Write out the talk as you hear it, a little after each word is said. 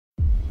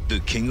The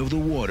king of the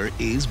water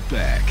is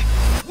back.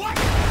 What?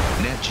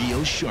 Nat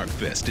Geo's Shark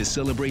Fest is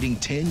celebrating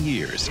 10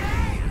 years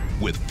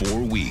with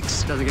 4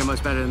 weeks. Doesn't get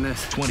much better than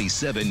this.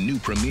 27 new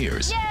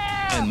premieres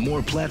and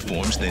more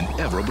platforms than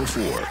ever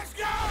before.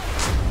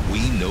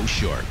 We know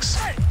sharks.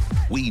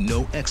 We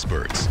know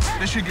experts.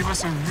 This should give us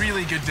some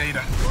really good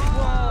data.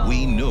 Whoa.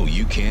 We know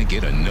you can't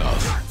get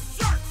enough.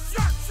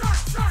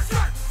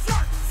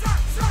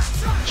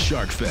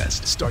 Shark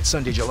Fest starts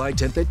Sunday, July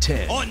 10th at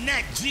 10. On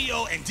Nat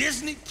Geo and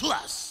Disney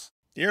Plus.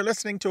 You're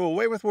listening to A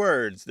Way with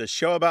Words, the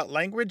show about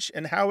language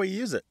and how we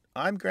use it.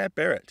 I'm Grant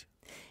Barrett.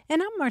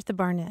 And I'm Martha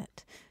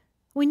Barnett.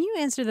 When you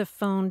answer the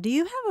phone, do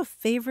you have a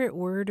favorite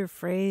word or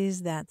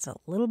phrase that's a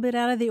little bit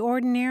out of the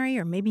ordinary,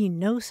 or maybe you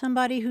know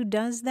somebody who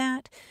does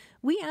that?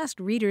 We asked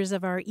readers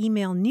of our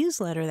email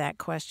newsletter that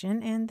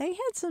question, and they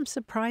had some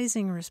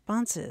surprising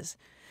responses.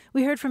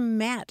 We heard from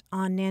Matt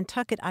on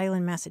Nantucket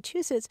Island,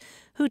 Massachusetts,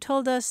 who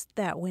told us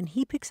that when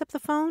he picks up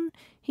the phone,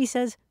 he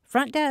says,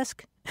 "Front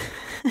desk."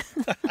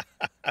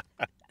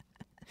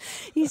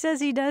 He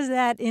says he does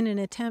that in an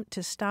attempt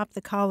to stop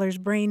the caller's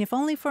brain, if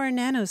only for a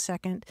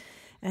nanosecond,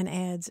 and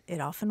adds, it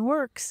often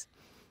works.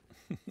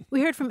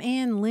 We heard from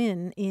Ann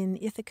Lynn in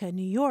Ithaca,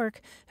 New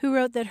York, who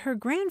wrote that her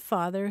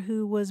grandfather,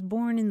 who was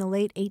born in the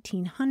late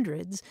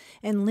 1800s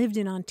and lived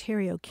in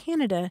Ontario,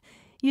 Canada,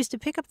 used to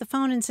pick up the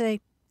phone and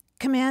say,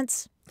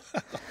 "Commence."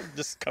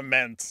 Just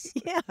commence.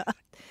 Yeah.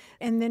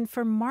 And then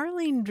for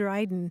Marlene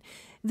Dryden,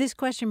 this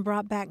question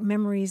brought back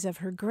memories of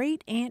her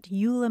great-aunt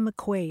Eula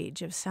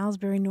McQuage of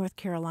Salisbury, North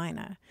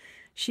Carolina.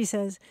 She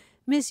says,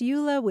 Miss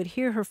Eula would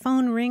hear her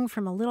phone ring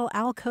from a little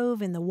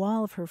alcove in the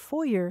wall of her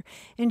foyer,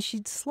 and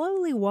she'd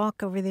slowly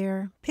walk over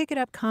there, pick it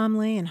up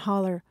calmly, and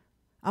holler,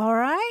 "All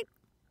right?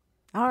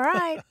 All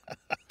right."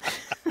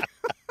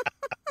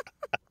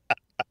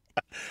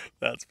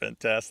 That's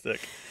fantastic.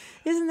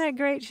 Isn't that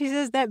great? She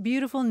says that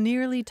beautiful,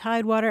 nearly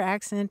tidewater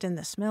accent and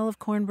the smell of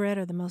cornbread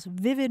are the most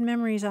vivid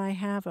memories I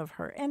have of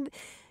her. And,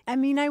 I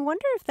mean, I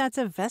wonder if that's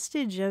a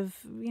vestige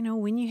of,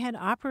 when you had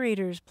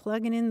operators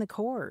plugging in the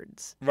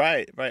cords.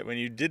 Right. When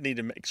you did need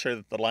to make sure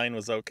that the line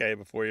was okay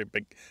before you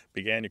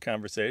began your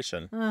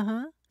conversation.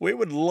 Uh-huh. We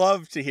would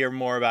love to hear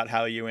more about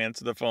how you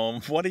answer the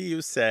phone. What do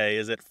you say?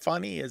 Is it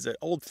funny? Is it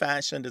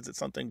old-fashioned? Is it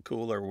something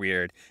cool or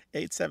weird?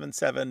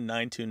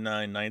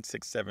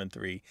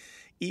 877-929-9673.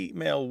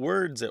 Email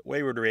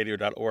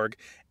words@waywardradio.org.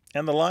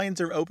 And the lines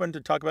are open to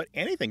talk about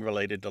anything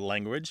related to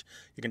language.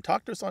 You can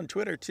talk to us on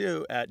Twitter,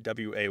 too, at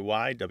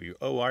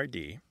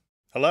WAYWORD.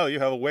 Hello, you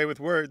have A Way with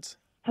Words.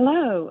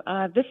 Hello,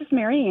 this is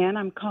Mary Ann.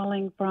 I'm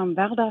calling from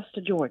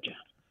Valdosta, Georgia.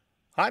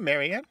 Hi,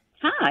 Mary Ann.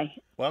 Hi.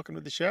 Welcome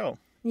to the show.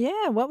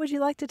 Yeah, what would you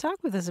like to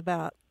talk with us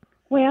about?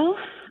 Well,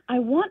 I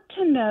want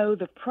to know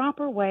the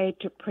proper way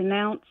to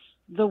pronounce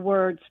the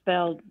word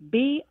spelled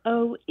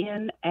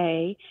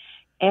BONA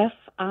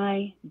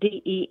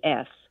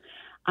FIDES.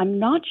 I'm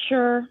not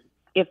sure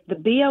if the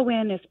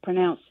BON is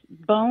pronounced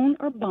bone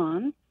or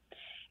bon,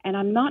 and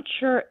I'm not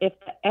sure if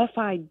the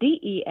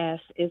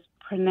FIDES is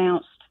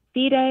pronounced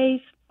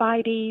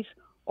fides,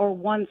 or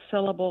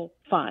one-syllable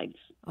fides.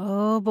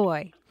 Oh,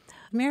 boy.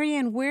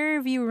 Marianne, where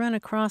have you run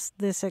across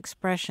this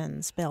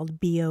expression spelled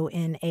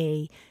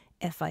BONA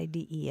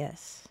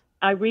FIDES?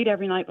 I read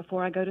every night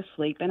before I go to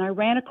sleep, and I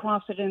ran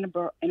across it in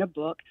a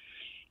book,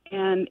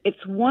 and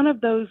it's one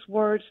of those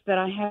words that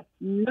I have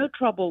no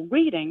trouble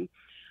reading,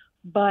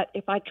 but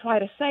if I try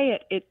to say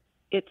it,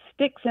 it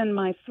sticks in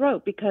my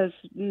throat because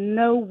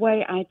no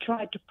way I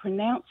tried to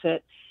pronounce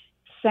it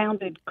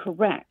sounded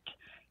correct.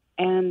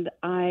 And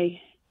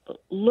I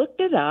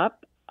looked it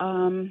up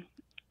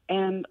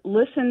and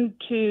listened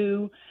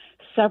to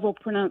several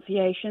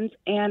pronunciations,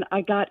 and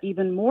I got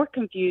even more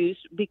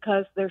confused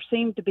because there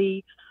seemed to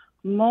be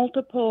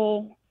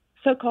multiple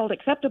so-called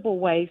acceptable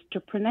ways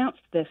to pronounce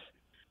this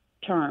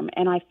term.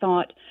 And I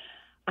thought,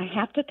 I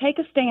have to take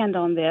a stand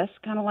on this,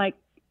 kind of like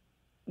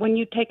when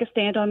you take a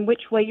stand on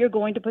which way you're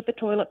going to put the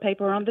toilet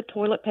paper on the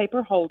toilet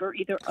paper holder,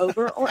 either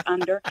over or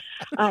under.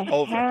 I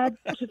had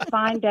to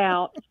find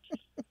out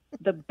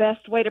the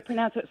best way to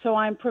pronounce it. So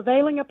I'm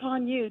prevailing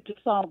upon you to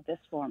solve this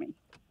for me.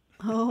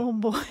 Oh,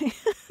 boy.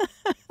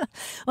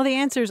 Well, the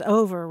answer's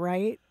over,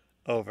 right?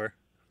 Over.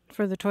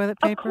 For the toilet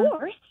paper? Of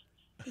course.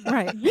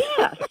 Right.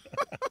 Yes.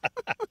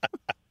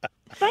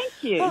 Thank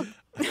you. Well,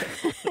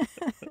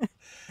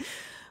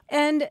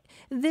 and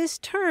this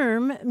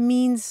term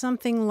means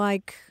something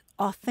like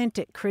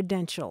authentic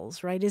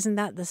credentials, right? Isn't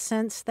that the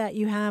sense that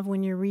you have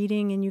when you're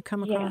reading and you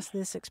come across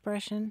this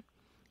expression?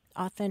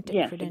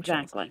 Authentic credentials.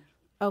 Yes, exactly.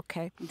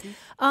 Okay.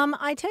 Mm-hmm.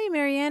 I tell you,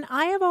 Marianne,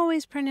 I have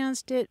always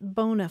pronounced it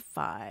bona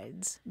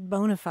fides,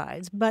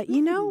 but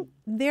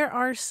there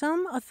are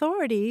some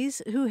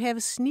authorities who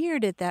have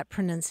sneered at that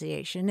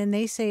pronunciation, and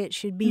they say it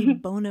should be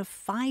bona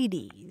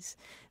fides.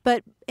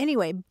 But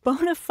anyway,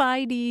 bona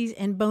fides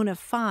and bona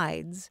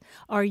fides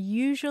are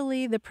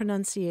usually the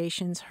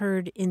pronunciations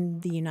heard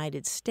in the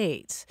United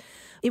States.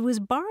 It was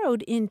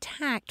borrowed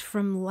intact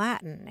from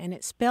Latin, and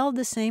it's spelled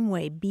the same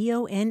way,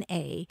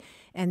 B-O-N-A,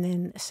 and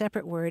then a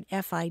separate word,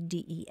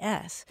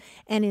 F-I-D-E-S.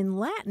 And in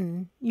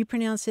Latin, you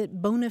pronounce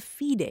it bona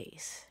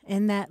fides,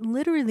 and that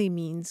literally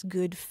means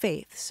good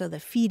faith. So the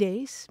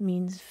fides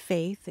means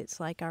faith. It's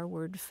like our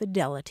word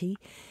fidelity.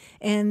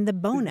 And the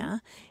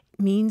bona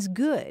means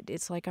good.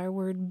 It's like our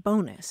word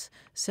bonus.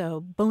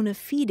 So bona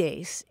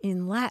fides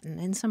in Latin,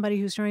 and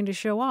somebody who's trying to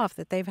show off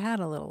that they've had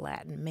a little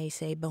Latin may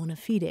say bona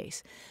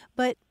fides.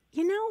 But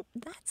you know,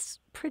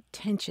 that's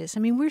pretentious. I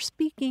mean, we're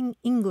speaking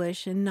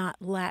English and not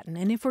Latin.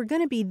 And if we're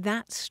going to be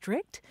that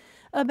strict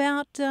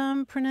about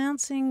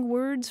pronouncing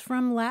words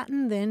from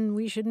Latin, then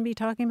we shouldn't be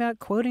talking about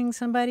quoting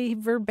somebody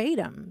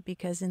verbatim,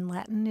 because in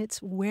Latin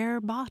it's where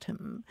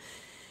bottom.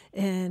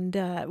 And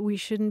we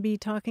shouldn't be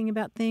talking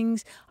about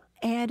things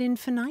ad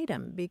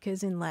infinitum,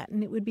 because in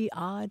Latin it would be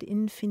ad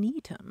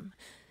infinitum.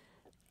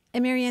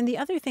 And Marianne, the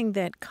other thing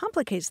that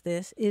complicates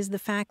this is the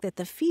fact that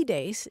the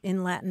fides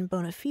in Latin,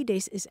 bona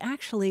fides, is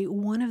actually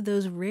one of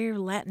those rare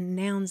Latin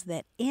nouns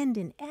that end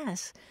in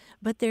S,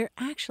 but they're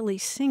actually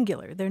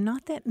singular. There are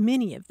not that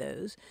many of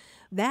those.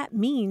 That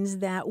means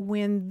that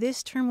when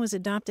this term was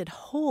adopted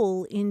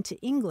whole into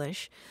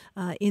English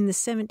in the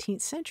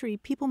 17th century,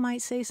 people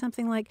might say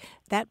something like,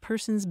 that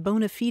person's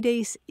bona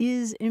fides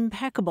is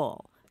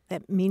impeccable.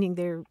 That meaning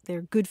their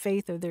good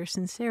faith or their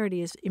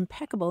sincerity is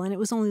impeccable. And it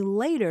was only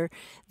later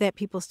that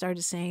people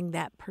started saying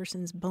that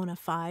person's bona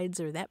fides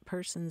or that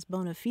person's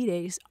bona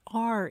fides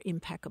are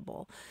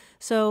impeccable.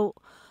 So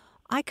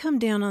I come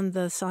down on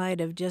the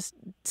side of just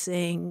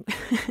saying,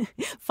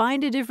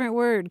 find a different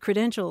word,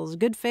 credentials,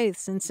 good faith,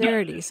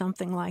 sincerity,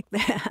 something like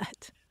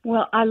that.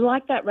 Well, I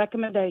like that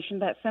recommendation.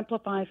 That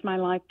simplifies my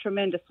life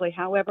tremendously.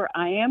 However,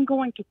 I am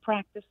going to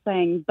practice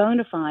saying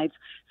bona fides.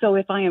 So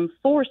if I am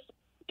forced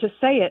to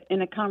say it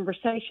in a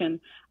conversation,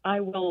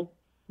 I will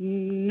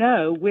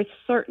know with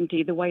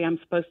certainty the way I'm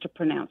supposed to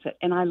pronounce it.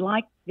 And I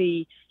like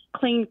the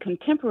clean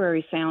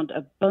contemporary sound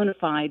of bona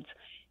fides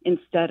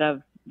instead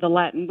of the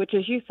Latin, which,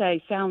 as you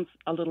say, sounds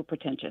a little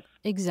pretentious.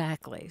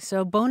 Exactly.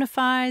 So bona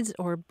fides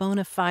or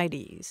bona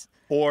fides.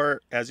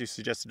 Or, as you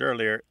suggested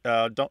earlier,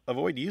 don't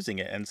avoid using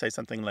it and say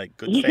something like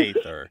good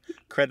faith or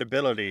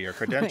credibility or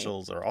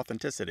credentials or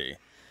authenticity.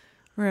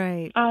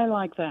 Right. I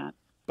like that.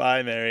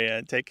 Bye,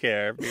 Marianne. Take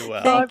care. Be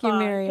well. Thank you,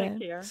 Bye-bye. Marianne,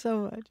 Take care.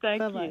 so much.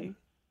 Thank Bye-bye.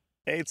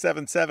 you.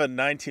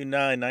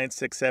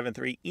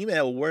 877-929-9673.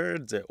 Email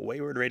words at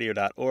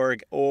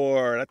waywardradio.org,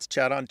 or let's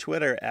chat on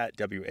Twitter at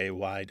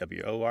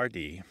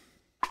WAYWORD.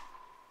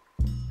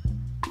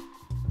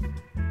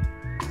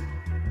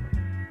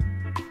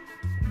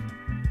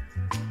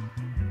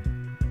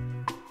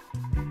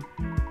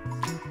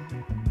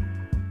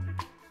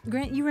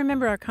 Grant, you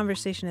remember our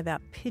conversation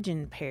about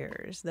pigeon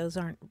pairs. Those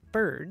aren't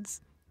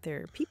birds,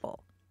 they're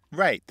people.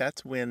 Right.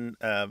 That's when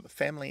a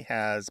family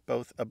has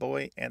both a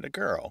boy and a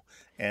girl,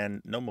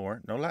 and no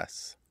more, no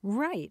less.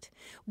 Right.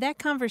 That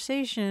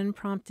conversation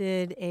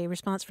prompted a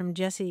response from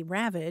Jessie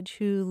Ravage,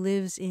 who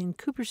lives in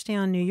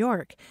Cooperstown, New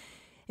York.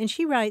 And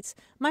she writes,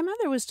 my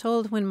mother was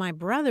told when my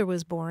brother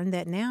was born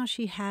that now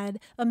she had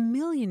a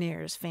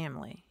millionaire's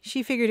family.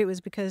 She figured it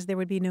was because there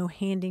would be no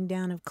handing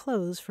down of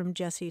clothes from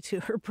Jessie to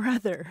her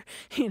brother.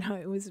 You know,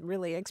 it was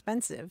really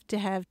expensive to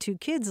have two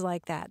kids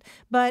like that.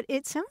 But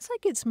it sounds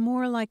like it's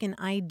more like an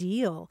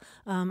ideal.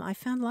 I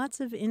found lots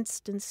of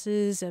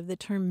instances of the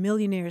term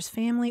millionaire's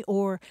family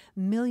or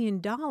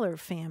 $1,000,000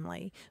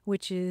 family,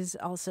 which is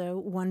also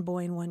one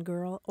boy and one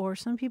girl. Or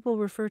some people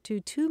refer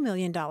to $2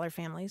 million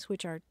families,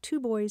 which are two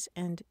boys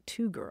and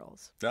two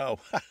girls. Oh,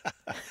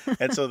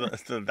 and so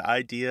the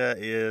idea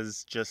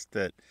is just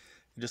that,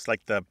 just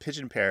like the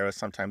pigeon pair is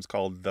sometimes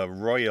called the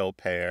royal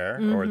pair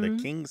or the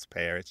king's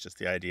pair, it's just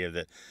the idea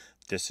that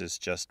this is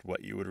just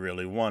what you would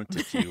really want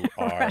if you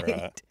are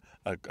Right.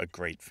 a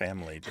great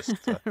family. Just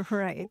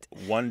Right.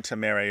 one to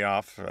marry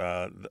off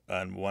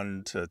and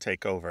one to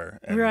take over.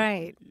 And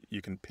Right.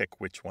 you can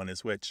pick which one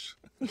is which.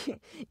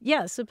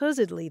 Yeah,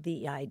 supposedly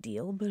the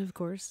ideal, but of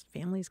course,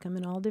 families come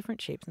in all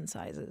different shapes and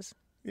sizes.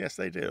 Yes,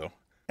 they do.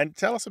 And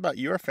tell us about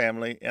your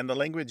family and the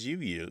language you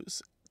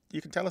use.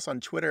 You can tell us on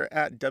Twitter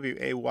at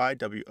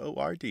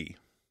WAYWORD.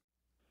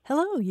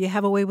 Hello, you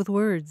have a way with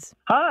words.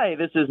 Hi,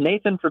 this is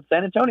Nathan from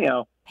San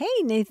Antonio. Hey,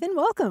 Nathan,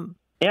 welcome.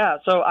 Yeah,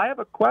 so I have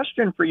a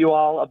question for you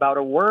all about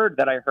a word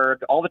that I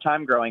heard all the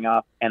time growing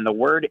up, and the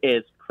word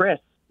is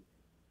crisp.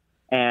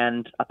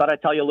 And I thought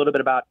I'd tell you a little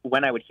bit about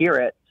when I would hear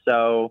it.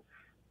 So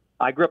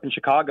I grew up in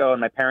Chicago,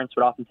 and my parents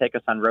would often take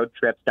us on road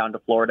trips down to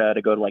Florida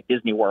to go to like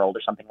Disney World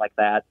or something like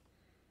that.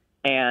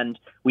 And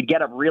we'd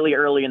get up really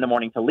early in the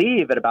morning to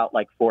leave at about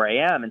like 4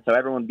 a.m. And so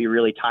everyone would be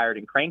really tired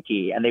and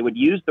cranky. And they would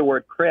use the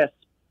word crisp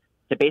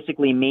to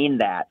basically mean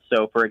that.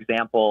 So, for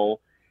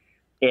example,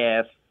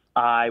 if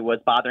I was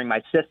bothering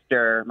my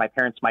sister, my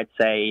parents might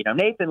say, you know,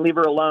 Nathan, leave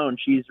her alone.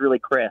 She's really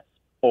crisp.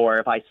 Or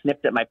if I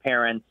snipped at my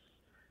parents,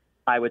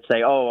 I would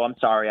say, oh, I'm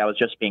sorry, I was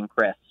just being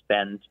crisp.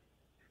 And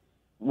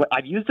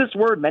I've used this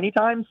word many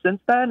times since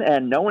then,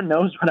 and no one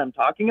knows what I'm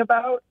talking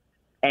about.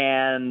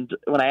 And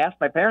when I asked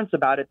my parents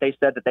about it, they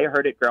said that they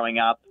heard it growing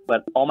up,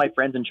 but all my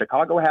friends in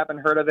Chicago haven't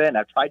heard of it, and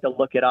I've tried to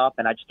look it up,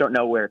 and I just don't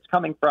know where it's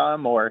coming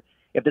from or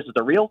if this is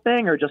a real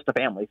thing or just a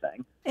family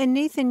thing. And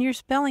Nathan, you're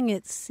spelling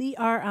it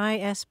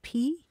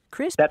C-R-I-S-P?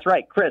 Crisp? That's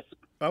right, crisp.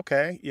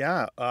 Okay,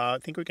 yeah, I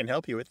think we can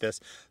help you with this.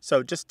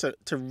 So just to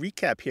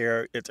recap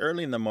here, it's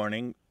early in the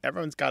morning.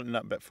 Everyone's gotten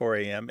up at 4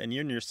 a.m., and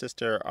you and your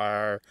sister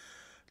are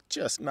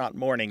just not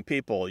morning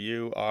people.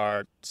 You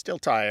are still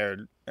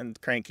tired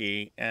and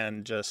cranky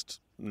and just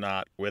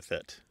not with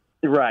it.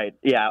 Right,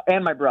 yeah,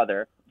 and my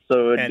brother.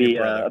 So it'd be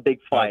a big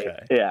fight.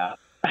 Okay. Yeah.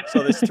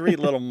 So there's three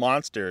little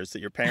monsters that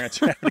your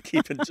parents are having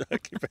to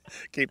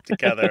keep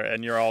together,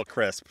 and you're all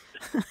crisp.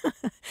 I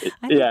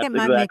think it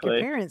might make your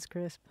parents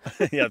crisp.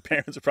 Yeah,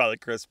 parents are probably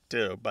crisp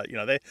too, but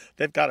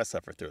they've got to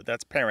suffer through it.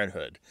 That's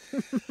parenthood.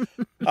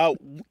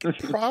 We can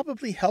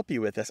probably help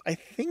you with this. I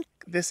think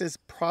this is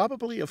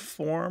probably a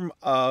form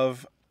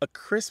of a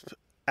crisp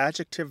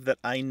adjective that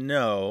I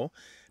know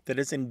that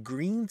is in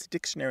Green's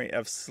Dictionary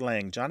of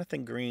Slang.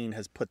 Jonathan Green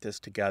has put this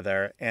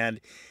together, and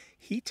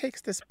he takes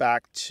this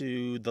back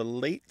to the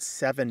late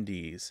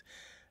 70s.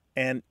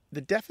 And the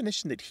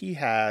definition that he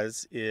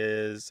has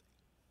is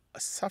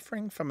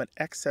suffering from an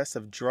excess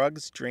of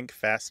drugs, drink,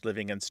 fast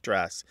living, and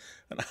stress.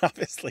 And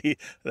obviously,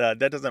 that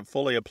doesn't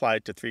fully apply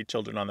to three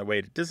children on their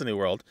way to Disney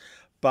World.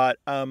 But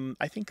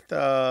I think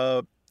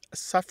the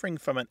suffering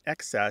from an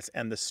excess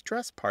and the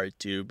stress part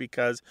too,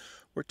 because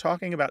we're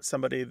talking about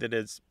somebody that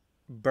is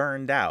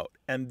burned out.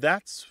 And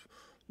that's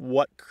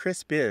what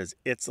crisp is.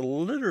 It's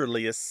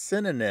literally a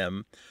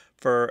synonym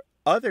for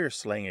other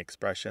slang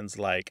expressions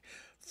like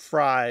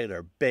fried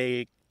or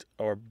baked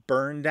or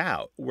burned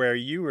out, where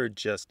you are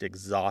just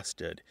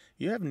exhausted.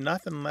 You have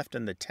nothing left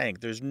in the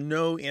tank. There's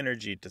no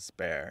energy to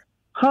spare.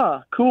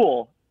 Huh,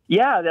 cool.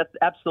 Yeah, that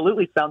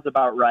absolutely sounds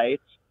about right.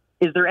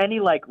 Is there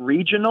any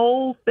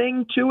regional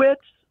thing to it?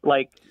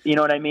 You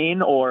know what I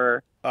mean?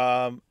 Or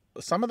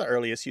some of the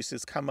earliest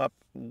uses come up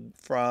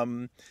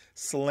from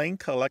slang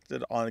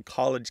collected on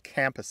college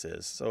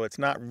campuses. So it's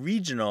not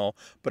regional,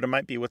 but it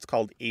might be what's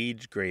called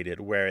age graded,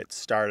 where it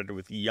started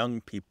with young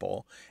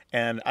people.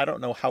 And I don't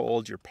know how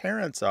old your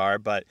parents are,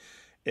 but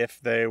if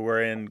they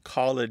were in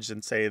college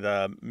in, say,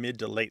 the mid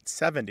to late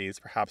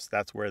 70s, perhaps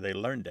that's where they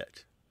learned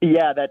it.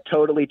 Yeah, that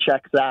totally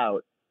checks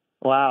out.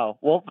 Wow.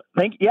 Well,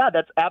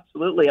 that's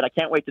absolutely it. I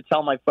can't wait to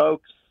tell my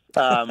folks.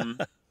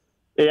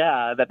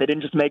 Yeah, that they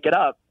didn't just make it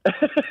up.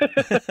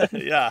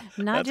 Yeah.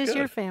 Not just good.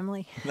 Your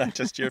family. Not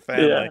just your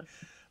family. Yeah.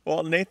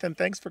 Well, Nathan,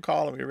 thanks for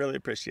calling. We really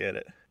appreciate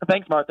it.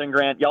 Thanks, Martha and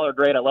Grant. Y'all are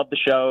great. I love the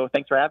show.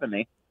 Thanks for having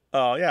me.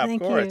 Oh, yeah,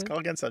 Thank of course. you. Call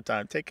again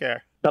sometime. Take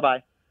care.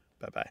 Bye-bye.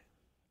 Bye-bye.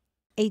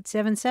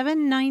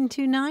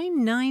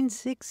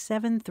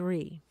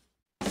 877-929-9673.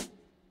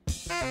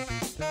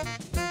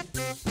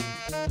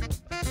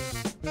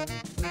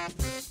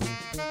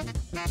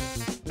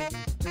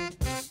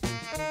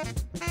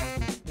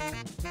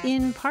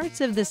 In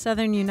parts of the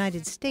southern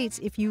United States,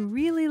 if you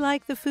really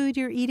like the food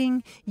you're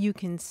eating, you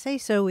can say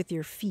so with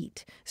your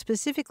feet.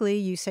 Specifically,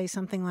 you say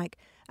something like,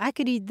 I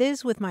could eat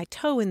this with my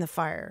toe in the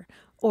fire,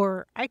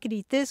 or I could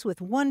eat this with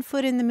one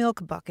foot in the milk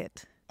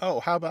bucket. Oh,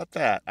 how about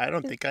that? I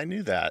don't think I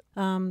knew that.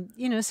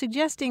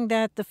 Suggesting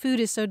that the food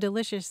is so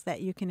delicious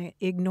that you can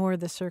ignore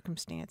the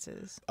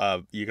circumstances.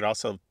 You could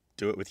also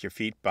do it with your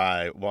feet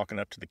by walking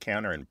up to the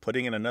counter and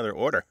putting in another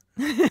order.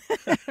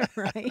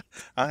 Right.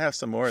 I'll have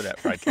some more of that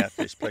fried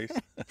catfish, please.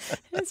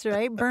 That's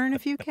right. Burn a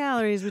few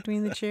calories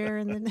between the chair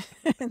and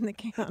the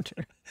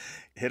counter.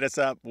 Hit us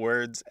up,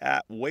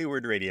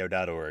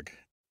 words@waywardradio.org.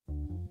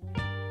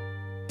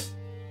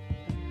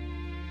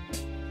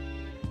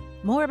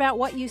 More about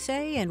what you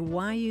say and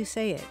why you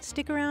say it.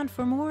 Stick around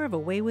for more of A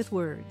Way with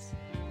Words.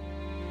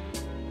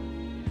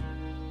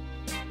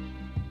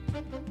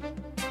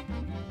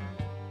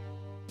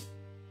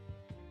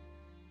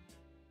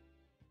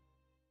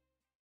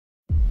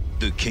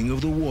 The King of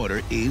the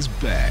Water is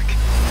back.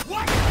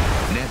 What?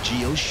 Nat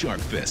Geo's Shark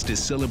Fest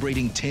is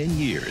celebrating 10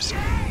 years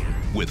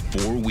with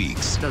 4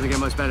 weeks. Doesn't get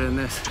much better than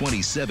this.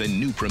 27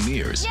 new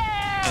premieres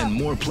and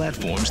more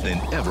platforms than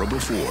ever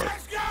before.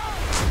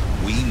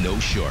 We know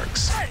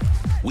sharks.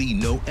 We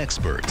know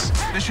experts.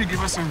 This should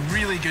give us some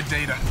really good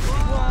data.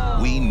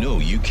 Whoa. We know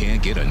you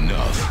can't get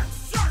enough.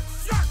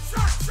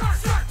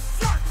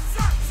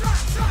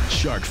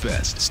 Shark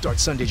Fest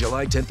starts Sunday,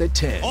 July 10th at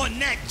 10. On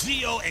Nat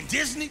Geo and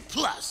Disney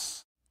Plus.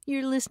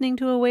 You're listening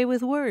to A Way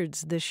with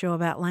Words, the show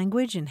about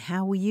language and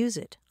how we use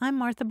it. I'm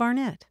Martha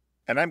Barnett.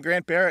 And I'm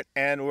Grant Barrett,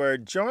 and we're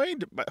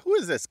joined by, who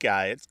is this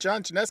guy? It's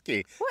John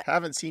Janeski. What?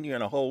 Haven't seen you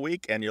in a whole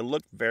week, and you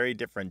look very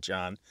different,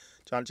 John.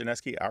 John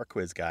Janeski, our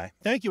quiz guy.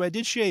 Thank you. I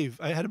did shave.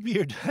 I had a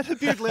beard. I had a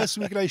beard last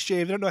week, and I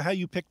shaved. I don't know how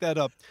you picked that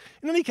up.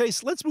 In any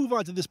case, let's move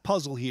on to this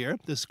puzzle here,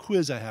 this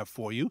quiz I have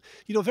for you.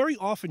 You know, very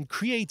often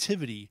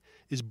creativity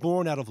is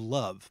born out of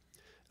love.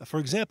 For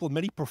example,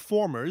 many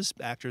performers,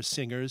 actors,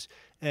 singers,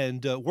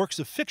 and works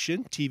of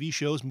fiction, TV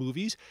shows,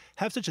 movies,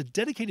 have such a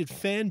dedicated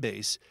fan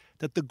base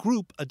that the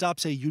group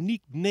adopts a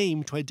unique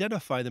name to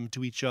identify them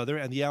to each other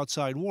and the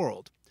outside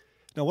world.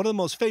 Now, one of the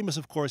most famous,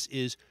 of course,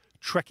 is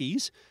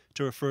Trekkies,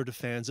 to refer to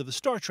fans of the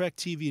Star Trek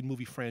TV and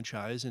movie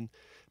franchise. And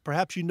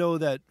perhaps you know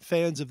that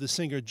fans of the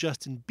singer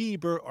Justin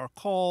Bieber are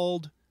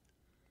called...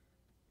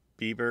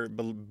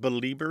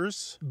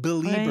 Beliebers? Beliebers, Oh,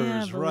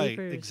 yeah, right,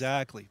 Beliebers.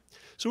 exactly.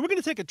 So we're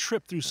going to take a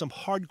trip through some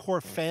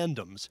hardcore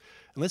fandoms,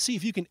 and let's see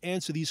if you can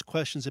answer these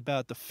questions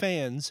about the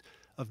fans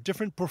of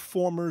different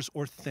performers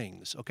or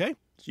things, okay?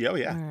 Oh,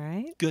 yeah. All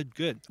right. Good,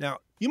 good. Now,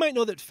 you might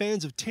know that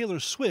fans of Taylor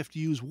Swift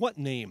use what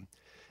name?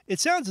 It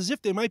sounds as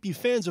if they might be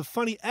fans of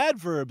funny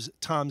adverbs,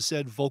 Tom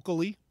said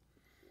vocally.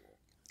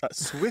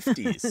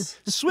 Swifties.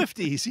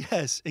 Swifties,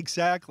 yes,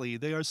 exactly.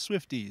 They are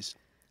Swifties.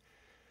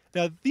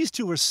 Now, these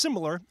two are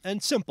similar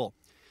and simple.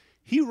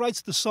 He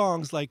writes the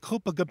songs like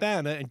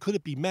Copacabana and Could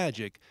It Be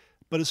Magic,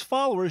 but his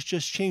followers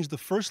just change the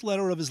first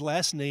letter of his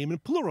last name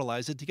and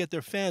pluralize it to get their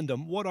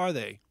fandom. What are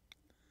they?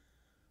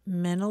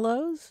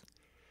 Menelos?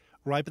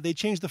 Right, but they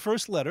change the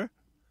first letter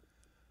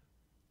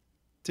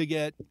to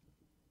get...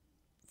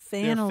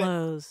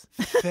 Fanelos.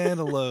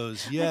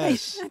 Fanelos,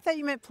 yes. I thought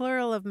you meant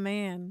plural of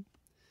man.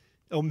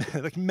 Oh,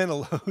 like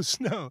Menelos.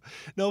 No,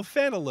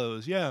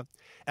 Fanelos, yeah.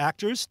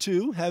 Actors,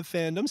 too, have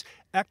fandoms.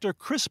 Actor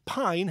Chris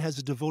Pine has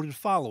a devoted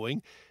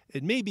following.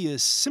 It may be a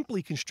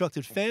simply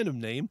constructed fandom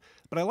name,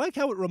 but I like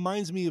how it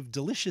reminds me of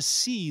delicious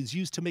seeds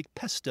used to make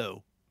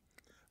pesto.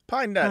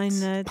 Pine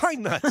nuts. Pine nuts.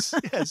 Pine nuts,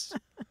 yes.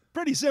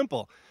 Pretty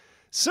simple.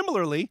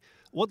 Similarly,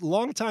 what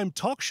longtime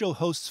talk show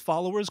hosts'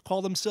 followers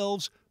call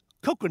themselves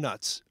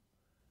coconuts.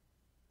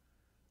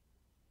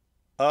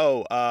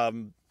 Oh,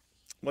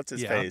 what's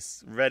his Yeah.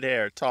 face? Red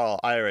hair, tall,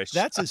 Irish.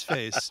 That's his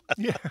face.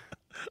 Yeah.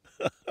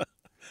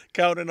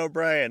 Conan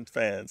O'Brien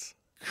fans.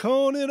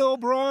 Conan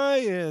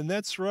O'Brien,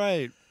 that's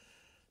right.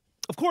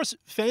 Of course,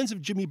 fans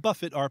of Jimmy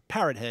Buffett are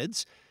parrot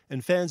heads,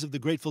 and fans of the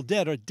Grateful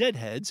Dead are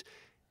deadheads.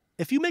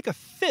 If you make a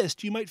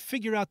fist, you might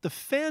figure out the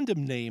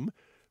fandom name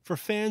for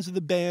fans of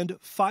the band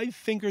Five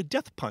Finger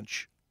Death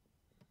Punch.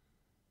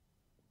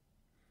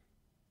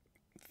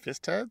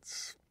 Fist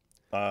heads?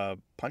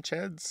 Punch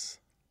heads?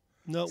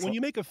 No, when you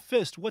make a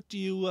fist, what do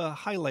you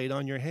highlight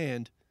on your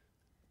hand?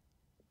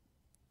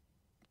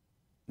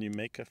 You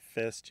make a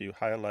fist, you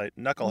highlight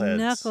knuckleheads.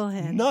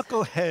 Knuckleheads.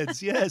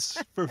 Knuckleheads,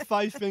 yes, for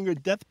Five Finger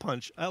Death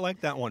Punch. I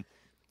like that one.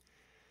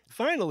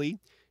 Finally,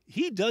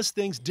 he does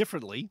things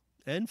differently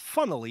and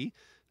funnily,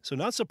 so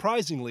not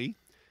surprisingly,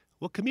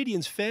 what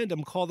comedians'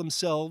 fandom call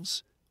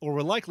themselves, or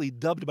were likely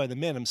dubbed by the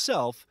man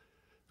himself,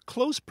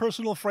 close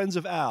personal friends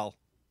of Al.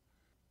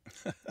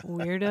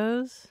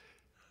 Weirdos?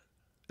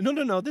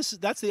 No.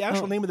 That's the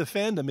actual Oh. name of the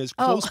fandom is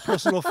Close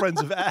Personal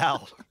Friends of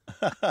Al.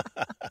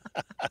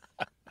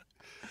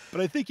 But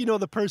I think you know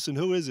the person.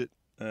 Who is it?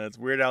 It's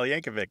Weird Al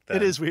Yankovic, then.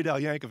 It is Weird Al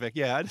Yankovic.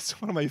 Yeah, it's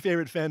one of my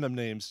favorite fandom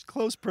names.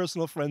 Close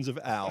Personal Friends of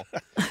Al.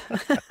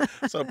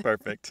 So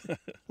perfect.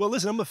 Well,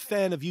 listen, I'm a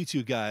fan of you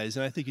two guys,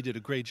 and I think you did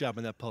a great job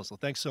on that puzzle.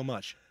 Thanks so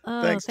much.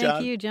 Oh, Thanks, thank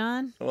John. you,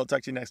 John. We'll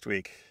talk to you next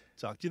week.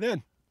 Talk to you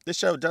then. This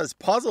show does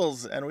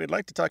puzzles, and we'd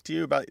like to talk to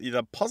you about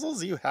the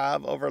puzzles you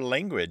have over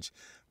language.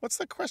 What's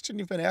the question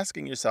you've been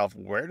asking yourself?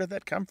 Where did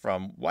that come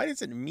from? Why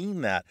does it mean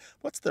that?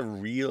 What's the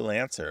real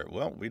answer?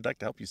 Well, we'd like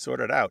to help you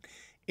sort it out.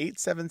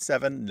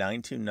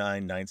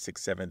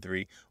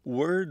 877-929-9673.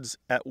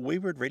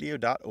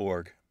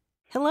 words@waywardradio.org.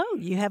 Hello,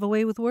 you have a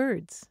way with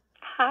words.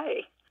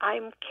 Hi,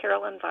 I'm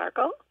Carolyn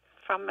Vargo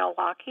from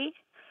Milwaukee,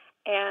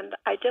 and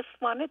I just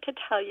wanted to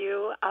tell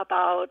you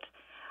about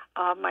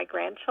my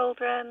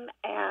grandchildren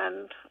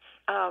and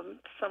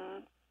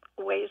some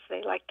ways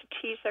they like to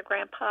tease their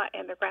grandpa,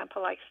 and their grandpa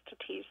likes to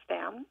tease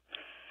them.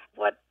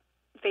 What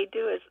they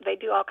do is they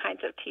do all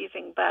kinds of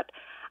teasing, but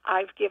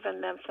I've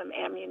given them some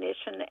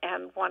ammunition,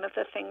 and one of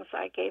the things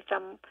I gave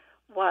them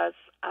were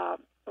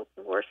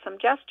some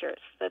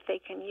gestures that they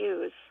can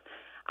use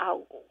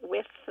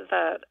with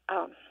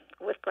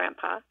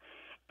Grandpa.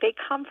 They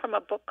come from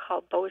a book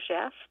called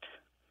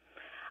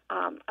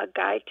BOHN-ah, A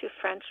Guide to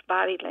French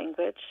Body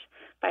Language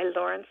by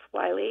Lawrence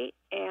Wiley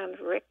and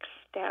Rick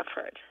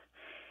Stafford.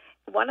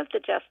 One of the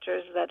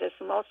gestures that is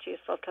most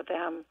useful to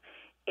them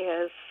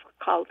is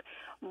called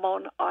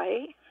mon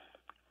œil,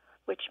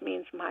 which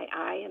means my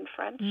eye in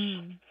French.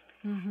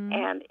 Mm-hmm.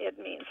 And it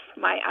means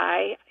my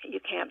eye, you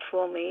can't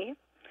fool me.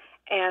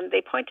 And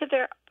they pointed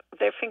their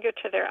finger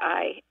to their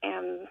eye,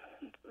 and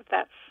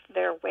that's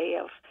their way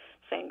of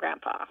saying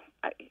grandpa.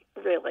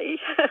 Really?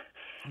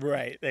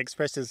 Right. They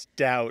express his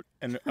doubt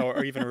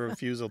or even a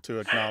refusal to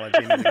acknowledge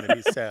anything that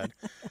he said.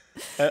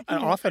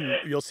 And often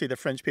you'll see the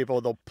French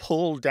people, they'll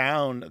pull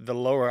down the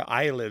lower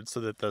eyelid so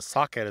that the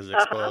socket is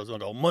exposed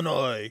and go, mon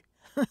œil.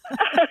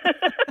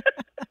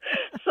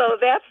 So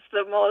that's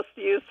the most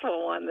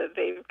useful one that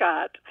they've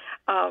got.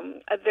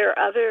 There are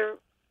other,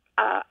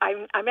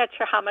 I'm not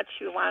sure how much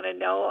you want to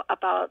know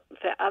about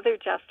the other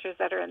gestures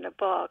that are in the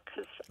book.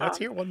 Let's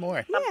hear one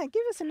more. Yeah,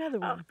 give us another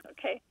one.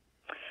 Okay.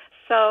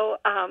 So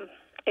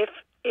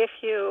if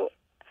you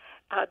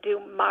do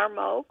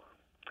marmot,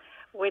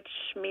 which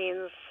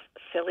means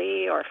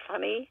silly or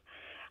funny,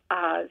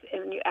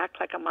 and you act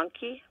like a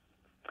monkey.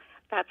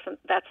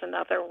 That's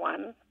another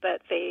one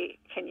that they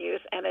can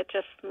use, and it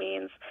just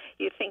means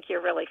you think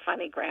you're really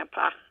funny,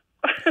 Grandpa.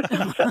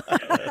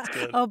 That's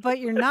good. Oh, but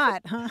you're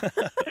not, huh?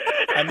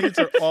 And these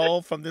are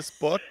all from this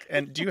book.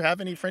 And do you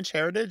have any French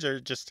heritage, or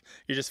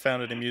you just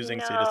found it amusing,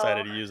 so you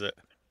decided to use it?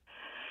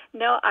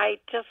 No, I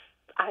took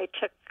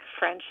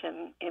French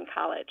in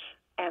college,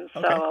 and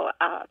so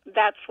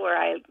that's where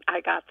I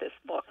got this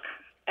book.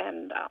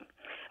 And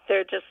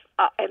they're just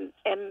and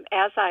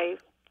as I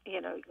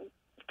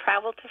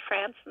traveled to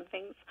France and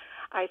things,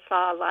 I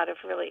saw a lot of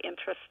really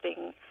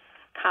interesting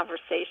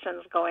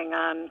conversations going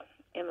on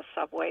in the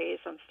subways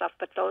and stuff.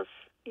 But those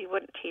you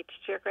wouldn't teach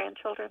to your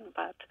grandchildren,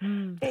 but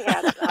they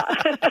had.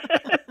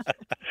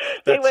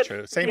 That's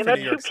true. Same for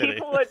New York City. Two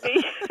people would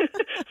be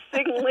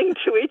signaling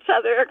to each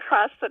other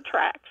across the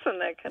tracks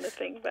and that kind of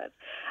thing. But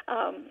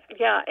and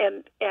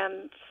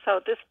so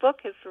this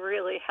book is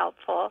really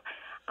helpful.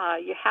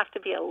 You have to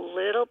be a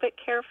little bit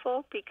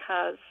careful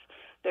because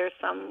there's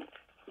some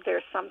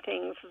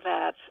things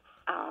that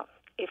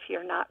if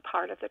you're not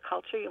part of the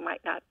culture, you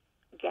might not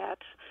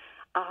get.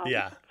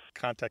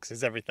 Context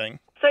is everything.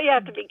 So you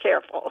have to be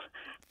careful.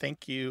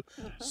 Thank you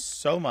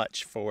so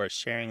much for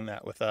sharing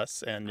that with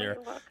us and your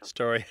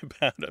story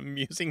about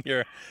amusing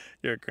your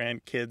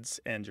grandkids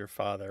and your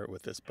father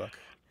with this book.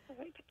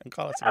 Right. And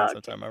call us again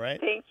sometime, all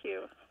right? Thank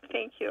you.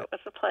 Thank you. It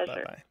was a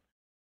pleasure. Bye-bye.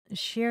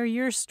 Share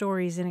your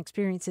stories and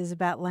experiences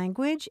about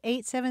language,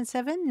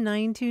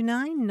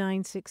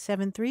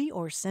 877-929-9673,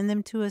 or send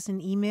them to us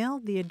in email.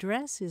 The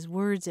address is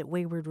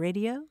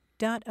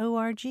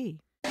words@waywardradio.org.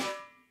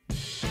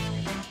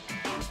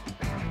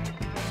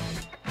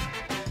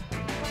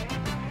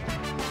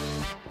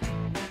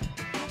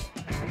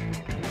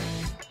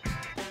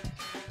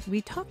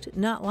 We talked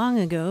not long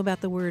ago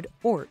about the word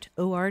ort,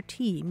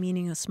 O-R-T,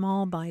 meaning a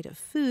small bite of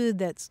food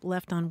that's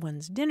left on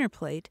one's dinner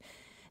plate.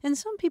 And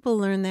some people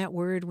learn that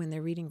word when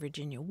they're reading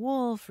Virginia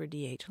Woolf or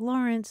D.H.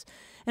 Lawrence,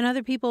 and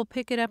other people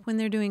pick it up when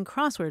they're doing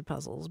crossword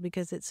puzzles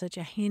because it's such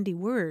a handy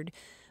word.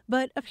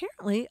 But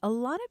apparently, a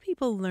lot of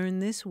people learn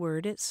this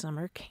word at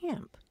summer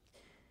camp.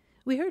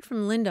 We heard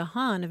from Linda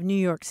Hahn of New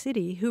York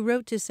City, who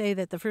wrote to say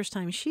that the first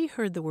time she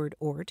heard the word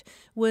ort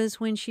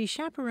was when she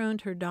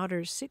chaperoned her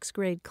daughter's 6th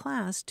grade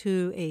class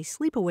to a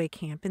sleepaway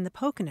camp in the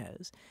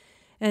Poconos.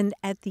 And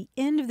at the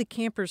end of the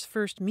campers'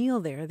 first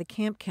meal there, the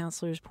camp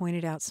counselors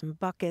pointed out some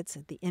buckets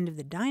at the end of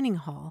the dining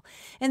hall,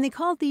 and they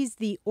called these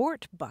the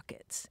ort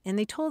buckets. And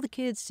they told the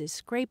kids to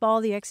scrape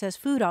all the excess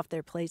food off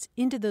their plates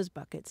into those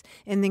buckets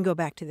and then go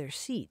back to their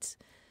seats.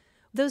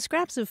 Those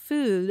scraps of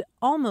food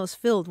almost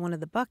filled one of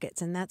the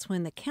buckets, and that's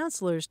when the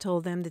counselors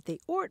told them that the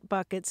ort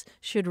buckets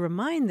should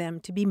remind them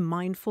to be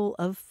mindful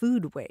of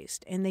food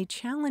waste. And they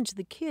challenged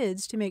the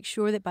kids to make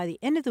sure that by the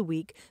end of the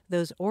week,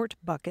 those ort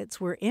buckets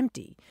were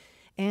empty.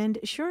 And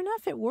sure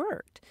enough, it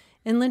worked.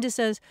 And Linda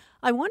says,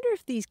 I wonder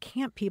if these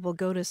camp people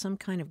go to some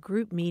kind of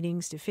group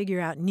meetings to figure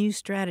out new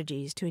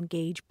strategies to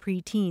engage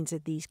preteens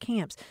at these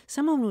camps.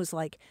 Someone was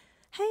like,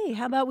 hey,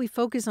 how about we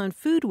focus on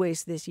food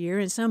waste this year?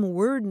 And some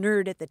word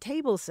nerd at the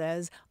table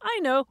says, I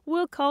know,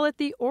 we'll call it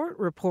the Ort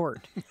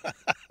Report.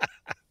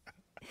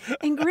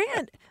 And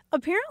Grant,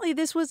 apparently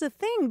this was a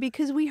thing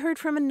because we heard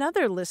from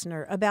another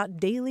listener about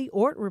daily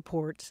Ort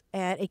reports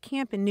at a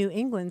camp in New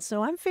England.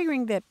 So I'm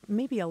figuring that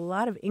maybe a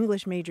lot of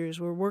English majors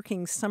were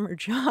working summer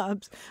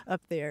jobs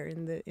up there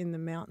in the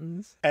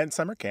mountains. And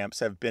summer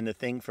camps have been a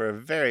thing for a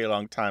very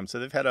long time. So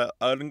they've had an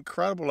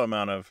incredible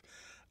amount of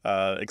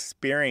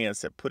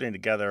experience at putting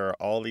together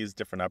all these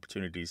different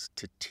opportunities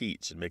to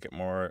teach and make it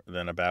more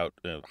than about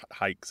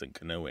hikes and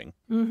canoeing.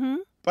 Mm-hmm.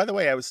 By the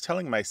way, I was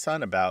telling my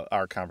son about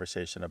our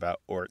conversation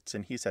about orts,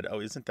 and he said, oh,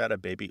 isn't that a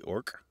baby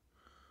orc?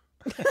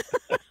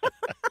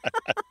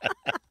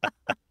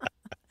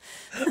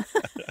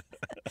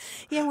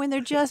 Yeah, when they're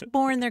just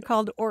born, they're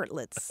called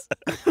ortlets.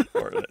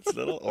 Ortlets,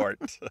 little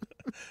ort.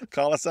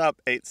 Call us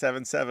up,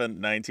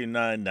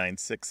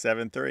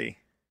 877-929-9673.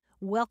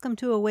 Welcome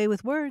to Away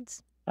with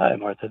Words. Hi,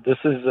 Martha. This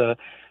is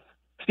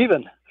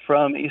Stephen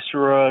from East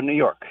Aurora, New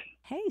York.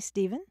 Hey,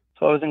 Stephen.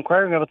 So I was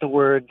inquiring about the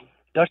word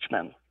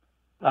Dutchman.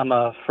 I'm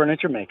a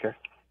furniture maker,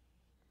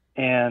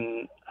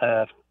 and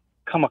I've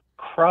come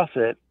across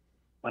it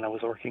when I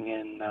was working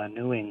in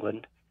New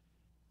England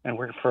and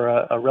working for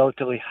a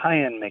relatively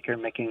high-end maker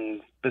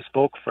making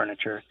bespoke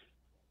furniture.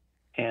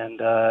 And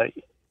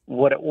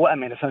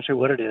essentially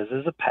what it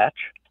is a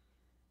patch,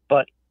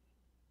 but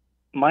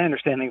my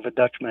understanding of a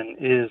Dutchman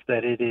is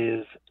that it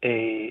is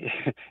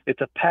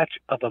it's a patch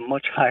of a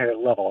much higher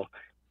level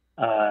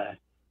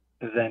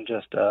than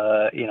just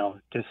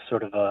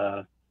sort of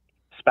a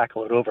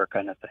spackle it over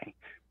kind of thing.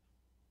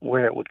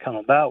 Where it would come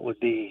about would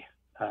be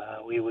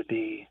we would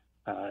be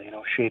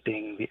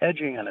shaping the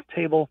edging on a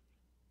table,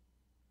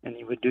 and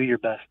you would do your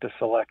best to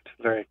select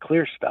very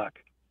clear stock,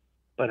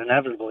 but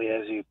inevitably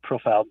as you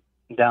profile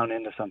down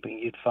into something,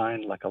 you'd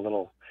find like a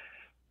little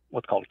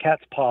what's called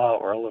cat's paw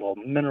or a little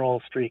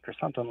mineral streak or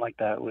something like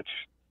that, which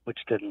which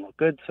didn't look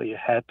good, so you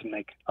had to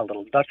make a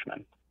little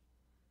Dutchman.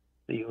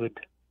 So you would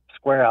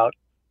square out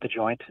the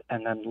joint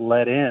and then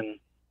let in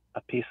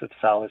a piece of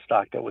solid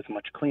stock that was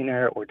much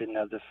cleaner or didn't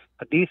have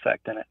a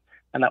defect in it,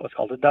 and that was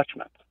called a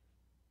Dutchman.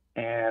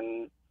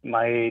 And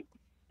my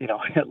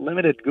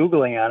limited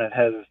Googling on it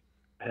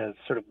has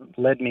sort of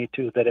led me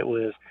to that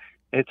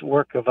it's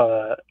work of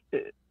a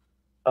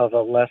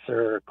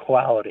lesser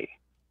quality,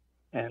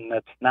 and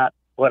that's not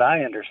what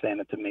I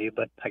understand it to me.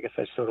 But I guess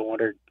I sort of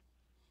wondered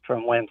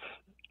from whence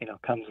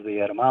comes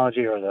the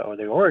etymology or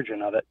the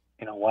origin of it.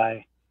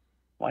 Why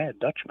a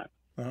Dutchman?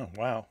 Oh,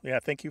 wow. Yeah,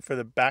 thank you for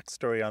the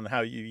backstory on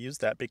how you use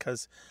that,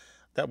 because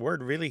that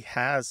word really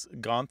has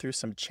gone through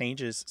some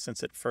changes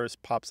since it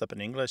first pops up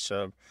in English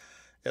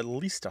at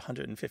least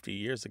 150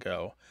 years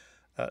ago.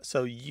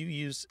 So you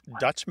use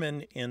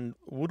Dutchman in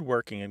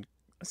woodworking, and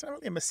it's not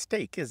really a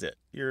mistake, is it?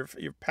 You're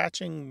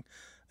patching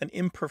an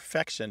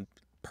imperfection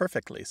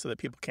perfectly so that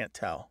people can't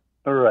tell.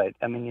 Right.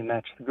 I mean, you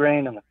match the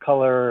grain and the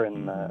color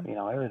and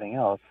everything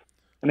else.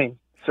 I mean,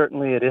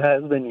 certainly it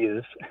has been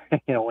used.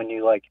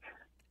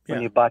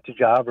 When you botch a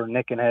job or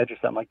nick an edge or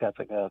something like that, it's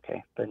like,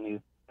 okay,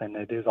 then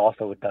it is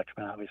also a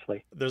Dutchman,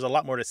 obviously. There's a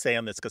lot more to say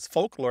on this because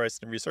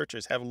folklorists and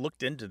researchers have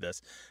looked into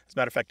this. As a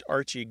matter of fact,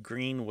 Archie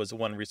Green was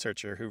one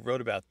researcher who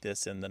wrote about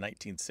this in the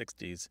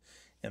 1960s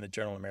in the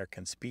Journal of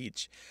American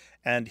Speech.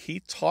 And he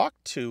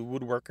talked to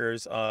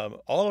woodworkers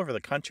all over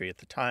the country at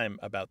the time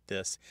about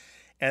this.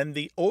 And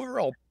the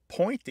overall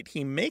point that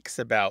he makes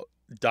about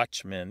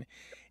Dutchman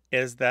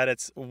is that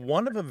it's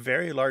one of a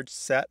very large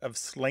set of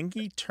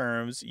slangy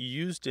terms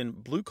used in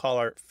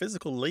blue-collar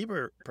physical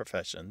labor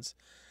professions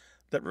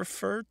that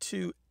refer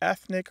to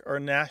ethnic or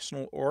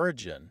national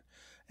origin.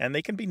 And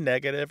they can be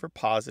negative or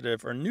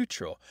positive or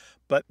neutral,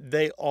 but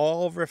they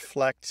all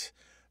reflect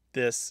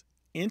this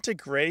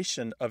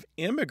integration of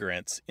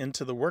immigrants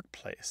into the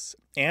workplace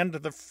and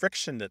the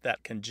friction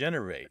that can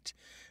generate.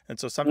 And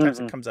so sometimes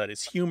it comes out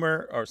as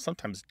humor, or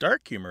sometimes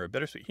dark humor, or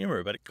bittersweet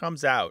humor, but it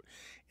comes out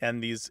in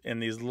these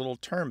little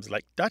terms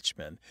like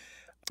Dutchman.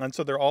 And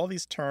so there are all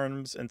these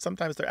terms, and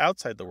sometimes they're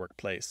outside the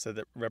workplace, so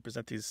that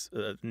represent these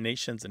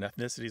nations and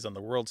ethnicities on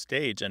the world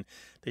stage, and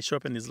they show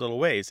up in these little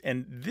ways.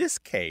 In this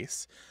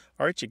case,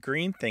 Archie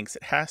Green thinks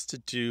it has to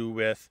do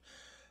with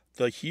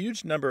the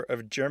huge number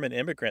of German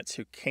immigrants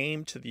who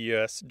came to the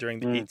U.S. during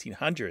the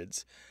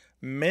 1800s,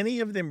 many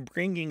of them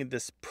bringing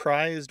this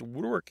prized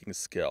woodworking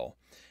skill.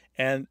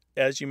 And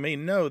as you may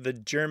know, the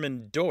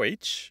German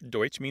Deutsch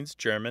means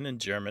German in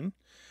German,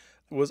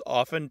 was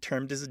often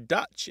termed as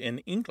Dutch in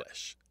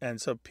English.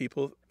 And so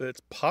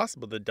it's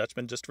possible the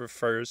Dutchman just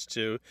refers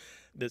to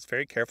this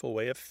very careful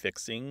way of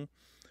fixing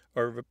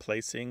or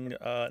replacing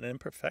an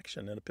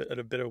imperfection in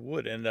a bit of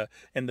wood in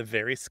the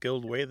very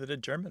skilled way that a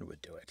German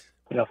would do it.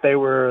 If they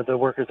were the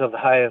workers of the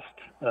highest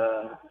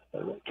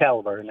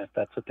caliber, and if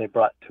that's what they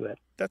brought to it.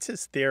 That's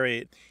his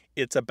theory.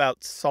 It's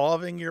about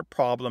solving your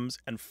problems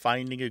and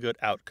finding a good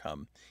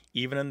outcome,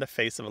 even in the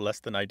face of a less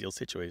than ideal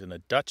situation. A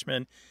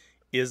Dutchman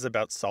is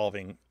about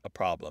solving a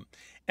problem.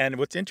 And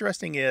what's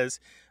interesting is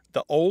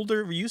the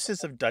older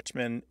uses of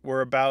Dutchman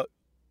were about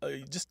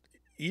just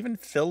even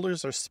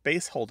fillers or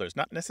space holders,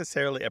 not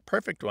necessarily a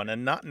perfect one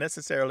and not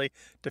necessarily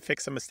to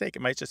fix a mistake.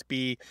 It might just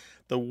be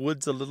the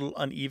wood's a little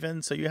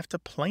uneven, so you have to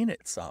plane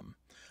it some.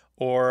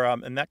 Or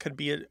and that could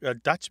be a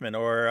Dutchman,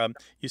 or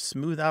you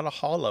smooth out a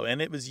hollow.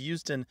 And it was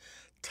used in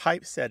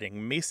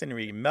typesetting,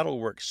 masonry,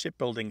 metalwork,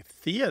 shipbuilding,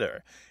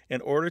 theater.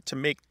 In order to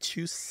make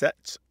two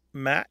sets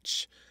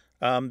match,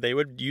 they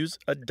would use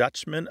a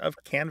Dutchman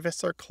of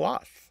canvas or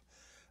cloth.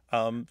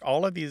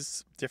 All of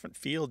these different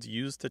fields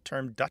use the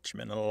term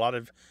Dutchman in a lot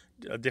of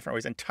different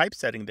ways. In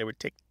typesetting, they would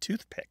take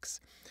toothpicks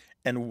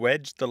and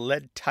wedge the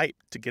lead type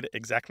to get it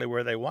exactly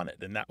where they want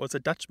it, and that was a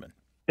Dutchman.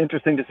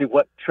 Interesting to see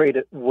what trade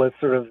it was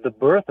sort of the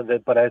birth of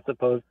it, but I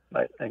suppose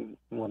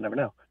we'll never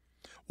know.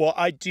 Well,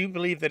 I do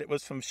believe that it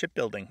was from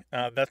shipbuilding.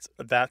 That's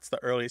the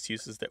earliest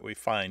uses that we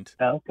find.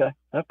 Okay.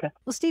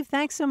 Well, Steve,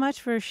 thanks so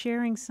much for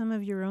sharing some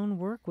of your own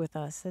work with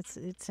us.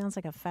 It sounds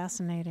like a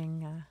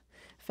fascinating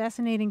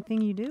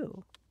thing you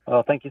do.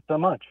 Well, thank you so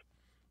much.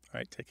 All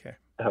right, take care.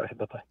 All right,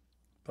 bye-bye.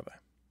 Bye-bye.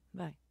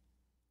 Bye.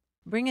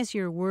 Bring us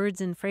your words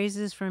and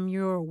phrases from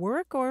your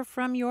work or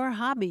from your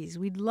hobbies.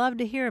 We'd love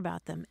to hear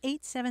about them.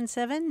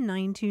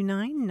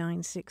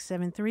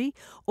 877-929-9673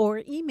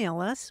 or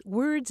email us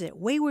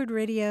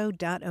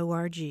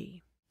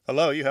words@waywardradio.org.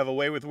 Hello, you have a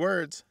way with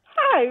words.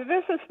 Hi,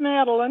 this is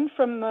Madeline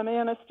from the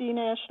Manistee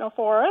National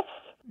Forest.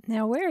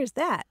 Now, where is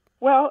that?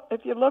 Well,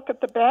 if you look at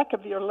the back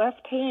of your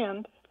left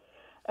hand,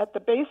 at the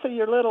base of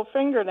your little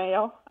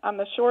fingernail, on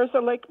the shores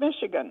of Lake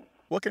Michigan.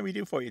 What can we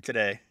do for you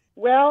today?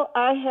 Well,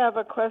 I have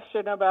a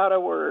question about a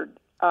word.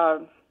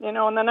 In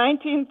the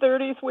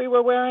 1930s, we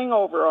were wearing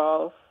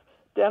overalls,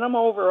 denim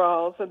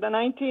overalls. In the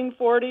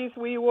 1940s,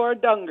 we wore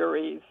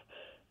dungarees.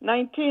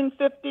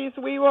 1950s,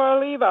 we wore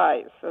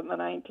Levi's. In the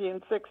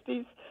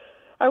 1960s,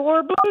 I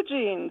wore blue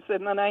jeans.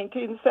 In the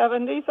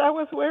 1970s, I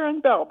was wearing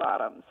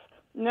bell-bottoms.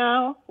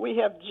 Now we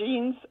have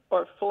jeans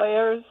or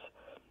flares.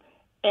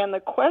 And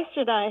the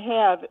question I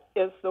have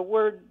is the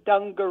word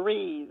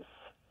dungarees.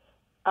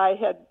 I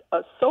had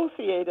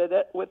associated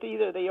it with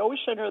either the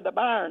ocean or the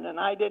barn, and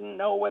I didn't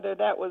know whether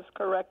that was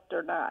correct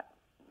or not.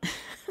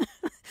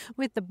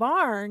 With the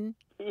barn?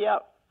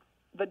 Yep,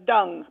 the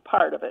dung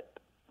part of it.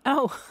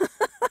 Oh,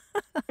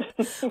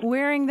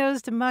 wearing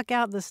those to muck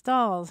out the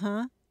stalls,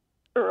 huh?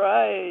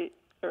 Right.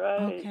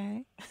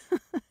 Okay.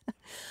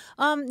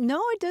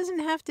 No, it doesn't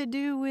have to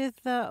do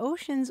with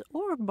oceans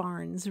or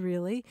barns,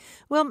 really.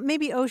 Well,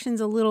 maybe oceans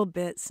a little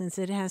bit, since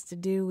it has to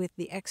do with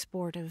the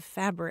export of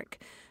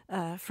fabric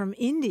from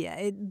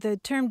India. The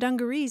term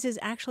dungarees is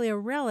actually a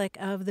relic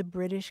of the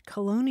British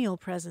colonial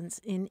presence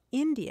in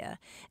India.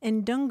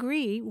 And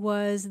dungaree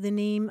was the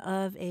name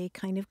of a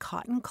kind of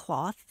cotton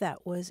cloth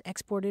that was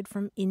exported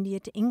from India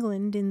to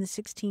England in the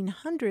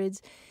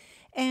 1600s.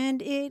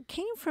 And it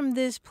came from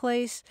this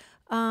place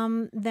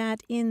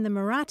that in the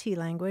Marathi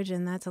language,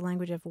 and that's a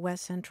language of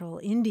West Central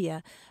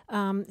India,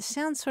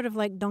 sounds sort of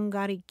like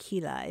Dongari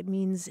Kila. It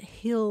means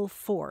hill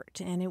fort,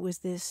 and it was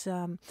this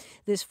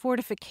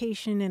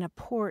fortification in a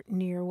port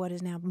near what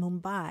is now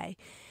Mumbai.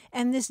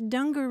 And this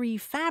dungaree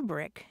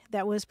fabric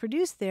that was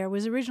produced there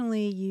was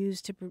originally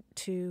used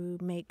to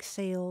make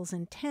sails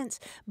and tents,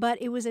 but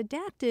it was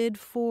adapted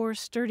for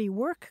sturdy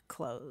work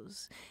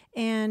clothes.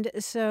 And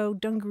so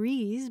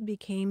dungarees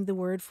became the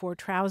word for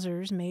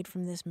trousers made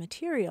from this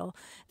material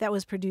that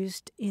was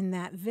produced in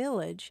that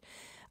village.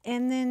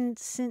 And then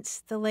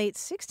since the late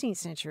 16th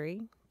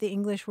century, the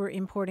English were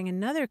importing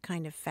another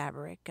kind of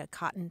fabric, a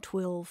cotton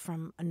twill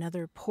from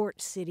another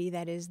port city,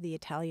 that is the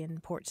Italian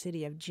port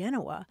city of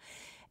Genoa.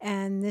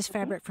 And this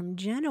fabric from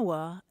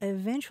Genoa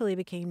eventually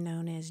became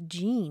known as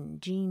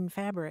jean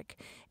fabric.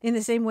 In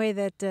the same way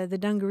that the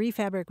dungaree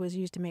fabric was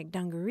used to make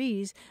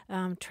dungarees,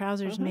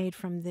 trousers made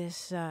from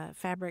this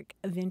fabric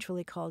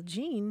eventually called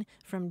jean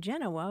from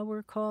Genoa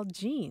were called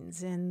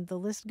jeans. And the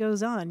list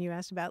goes on. You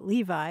asked about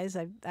Levi's.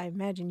 I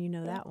imagine you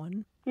know that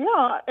one.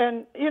 Yeah,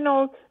 and,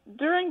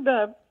 during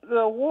the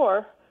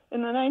war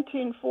in the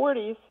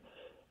 1940s,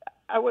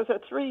 I was a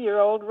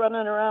 3-year-old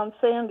running around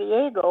San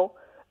Diego,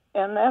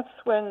 and that's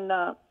when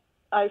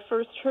I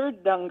first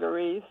heard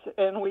dungarees,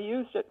 and we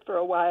used it for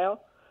a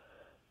while,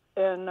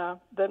 and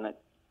then it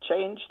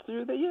changed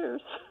through the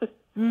years.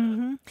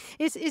 Mm-hmm.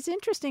 It's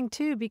interesting,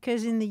 too,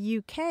 because in the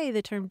UK,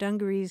 the term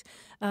dungarees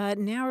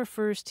now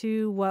refers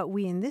to what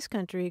we in this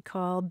country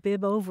call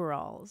bib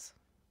overalls,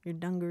 your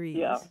dungarees.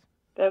 Yeah,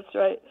 that's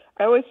right.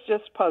 I was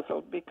just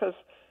puzzled because,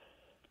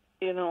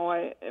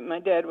 my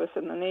dad was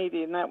in the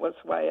Navy, and that was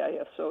why I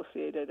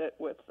associated it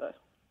with the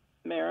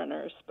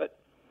mariners, but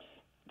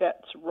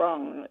that's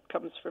wrong. It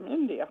comes from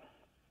India.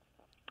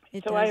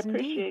 So I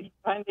appreciate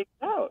finding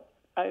out.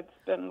 I've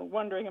been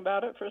wondering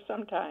about it for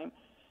some time.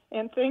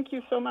 And thank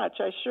you so much.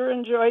 I sure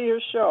enjoy your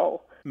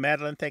show.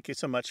 Madeline, thank you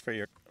so much for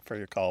your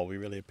call. We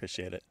really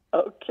appreciate it.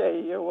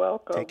 Okay, you're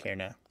welcome. Take care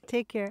now.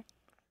 Take care.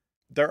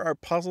 There are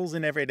puzzles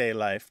in everyday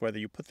life, whether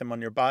you put them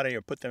on your body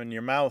or put them in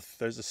your mouth.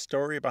 There's a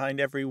story behind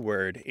every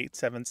word.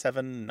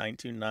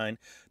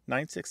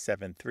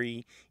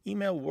 877-929-9673.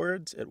 Email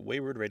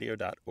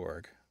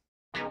words@waywardradio.org.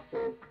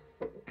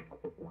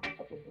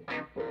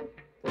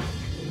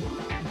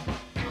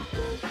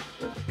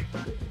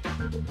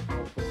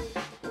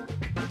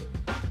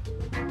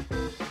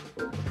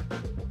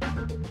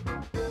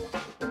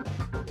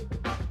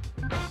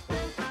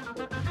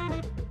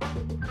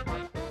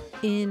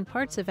 In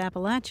parts of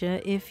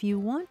Appalachia, if you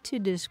want to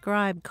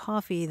describe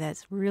coffee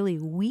that's really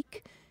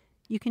weak,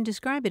 you can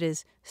describe it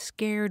as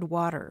scared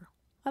water.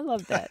 I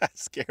love that.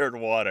 Scared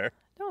water.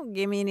 Don't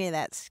give me any of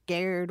that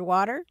scared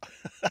water.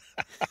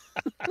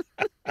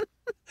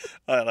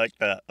 I like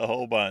that a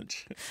whole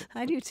bunch.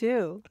 I do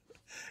too.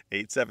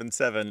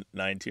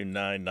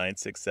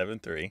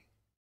 877-929-9673.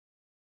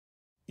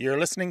 You're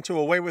listening to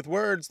A Way with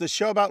Words, the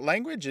show about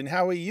language and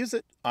how we use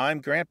it. I'm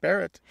Grant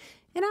Barrett.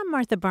 And I'm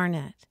Martha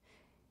Barnett.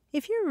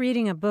 If you're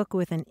reading a book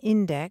with an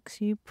index,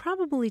 you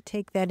probably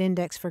take that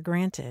index for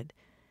granted.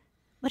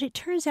 But it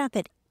turns out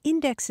that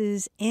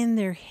indexes and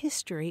their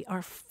history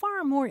are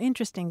far more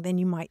interesting than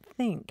you might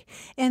think.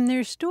 And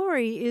their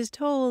story is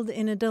told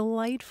in a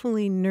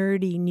delightfully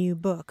nerdy new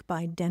book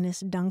by Dennis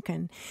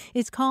Duncan.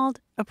 It's called,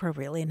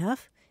 appropriately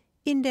enough,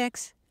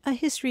 Index, A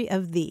History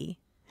of Thee.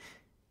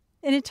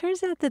 And it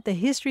turns out that the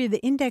history of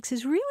the index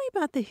is really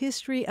about the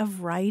history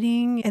of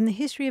writing and the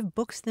history of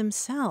books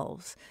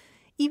themselves.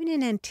 Even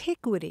in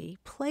antiquity,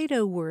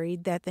 Plato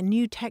worried that the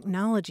new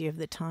technology of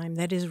the time,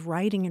 that is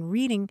writing and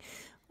reading,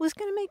 was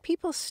going to make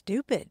people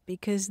stupid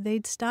because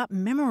they'd stop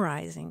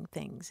memorizing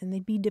things and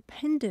they'd be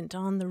dependent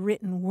on the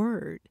written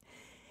word.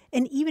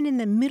 And even in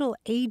the Middle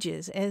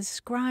Ages, as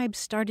scribes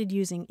started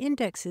using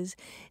indexes,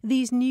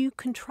 these new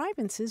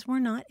contrivances were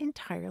not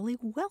entirely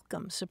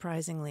welcome,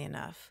 surprisingly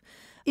enough.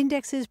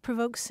 Indexes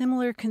provoke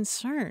similar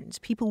concerns.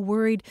 People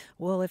worried,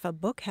 well, if a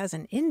book has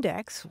an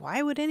index,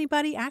 why would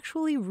anybody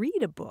actually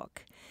read a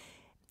book?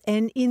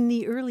 And in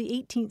the early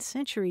 18th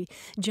century,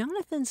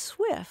 Jonathan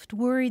Swift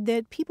worried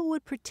that people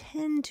would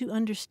pretend to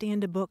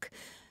understand a book,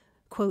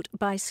 quote,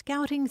 by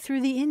scouting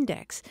through the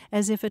index,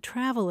 as if a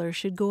traveler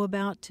should go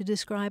about to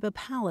describe a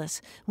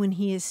palace when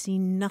he has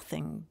seen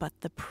nothing but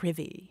the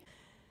privy.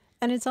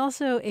 And it's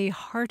also a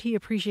hearty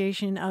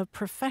appreciation of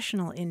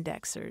professional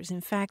indexers.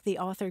 In fact, the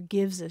author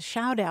gives a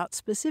shout out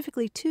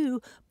specifically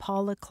to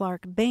Paula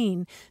Clark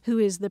Bain, who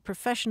is the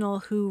professional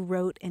who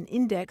wrote an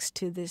index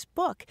to this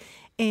book.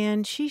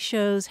 And she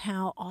shows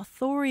how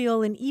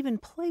authorial and even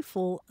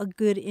playful a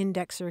good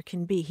indexer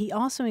can be. He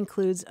also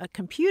includes a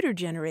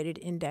computer-generated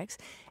index,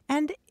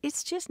 and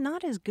it's just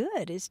not as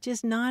good. It's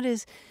just not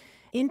as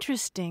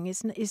interesting,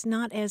 is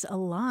not as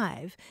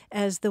alive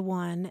as the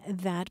one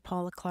that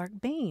Paula Clark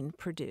Bain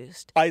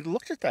produced. I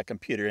looked at that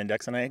computer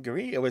index and I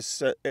agree. It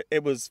was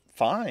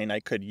fine.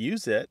 I could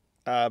use it,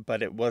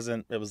 but it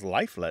wasn't. It was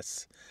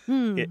lifeless.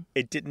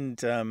 It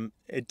didn't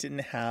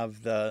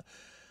have the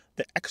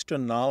extra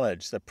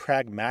knowledge, the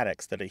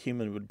pragmatics that a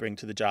human would bring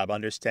to the job,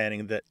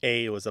 understanding that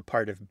A was a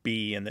part of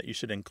B and that you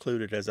should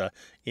include it as a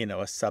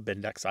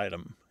sub-index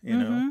item.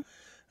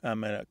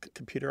 And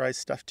computerized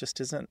stuff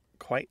just isn't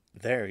quite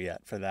there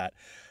yet for that.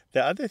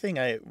 The other thing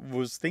I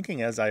was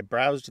thinking as I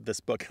browsed this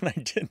book, and I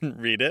didn't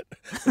read it,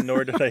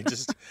 nor did I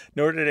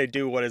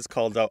do what is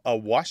called a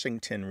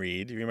Washington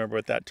read. Do you remember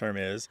what that term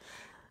is?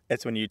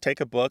 It's when you take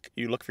a book,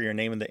 you look for your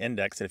name in the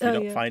index, and if you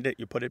don't find it,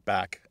 you put it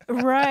back.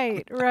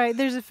 Right.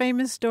 There's a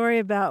famous story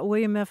about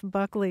William F.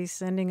 Buckley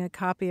sending a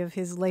copy of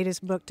his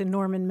latest book to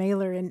Norman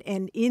Mailer,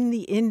 and in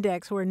the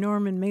index where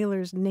Norman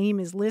Mailer's name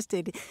is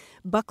listed,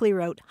 Buckley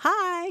wrote,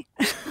 "Hi."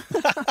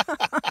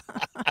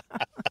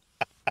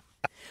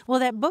 Well,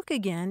 that book,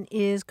 again,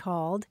 is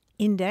called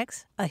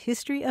Index, A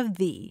History of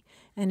Thee,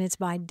 and it's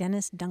by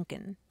Dennis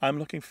Duncan. I'm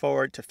looking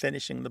forward to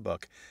finishing the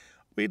book.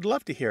 We'd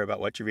love to hear about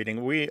what you're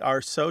reading. We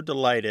are so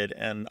delighted,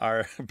 and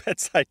our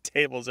bedside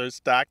tables are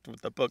stacked with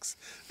the books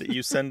that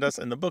you send us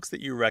and the books that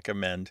you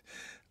recommend.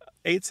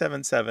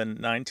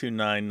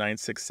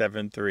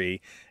 877-929-9673,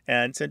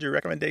 and send your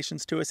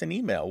recommendations to us in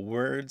email,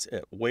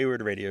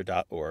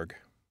 words@waywardradio.org.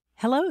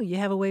 Hello, you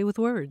have a way with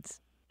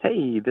words.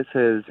 Hey, this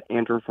is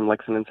Andrew from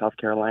Lexington, South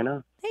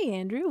Carolina. Hey,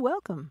 Andrew,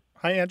 welcome.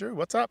 Hi, Andrew.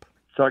 What's up?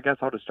 So I guess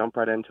I'll just jump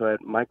right into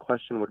it. My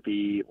question would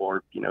be,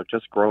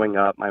 just growing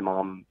up, my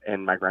mom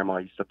and my grandma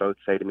used to both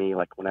say to me,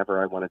 like, whenever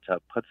I wanted to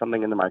put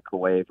something in the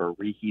microwave or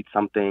reheat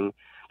something,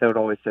 they would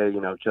always say,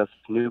 just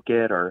nuke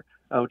it, or,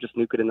 oh, just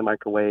nuke it in the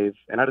microwave.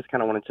 And I just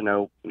kind of wanted to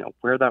know,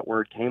 where that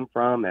word came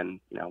from and,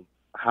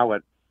 how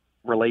it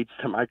relates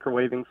to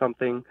microwaving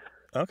something.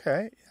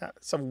 Okay. Yeah.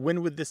 So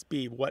when would this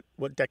be? What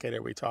decade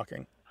are we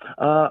talking?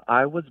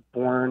 I was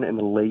born in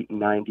the late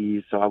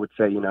 90s, so I would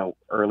say,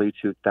 early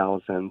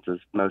 2000s is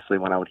mostly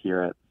when I would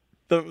hear it.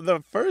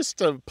 The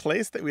first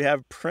place that we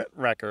have print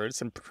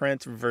records and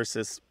print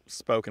versus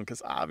spoken,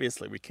 because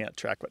obviously we can't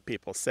track what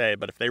people say,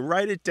 but if they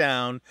write it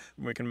down,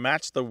 we can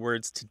match the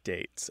words to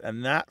dates.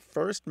 And that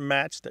first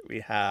match that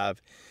we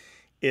have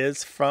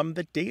is from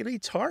the Daily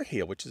Tar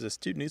Heel, which is a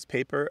student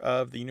newspaper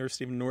of the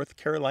University of North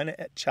Carolina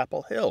at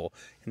Chapel Hill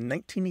in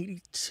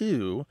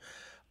 1982.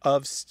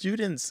 Of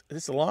students,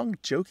 this long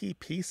jokey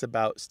piece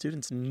about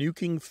students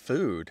nuking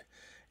food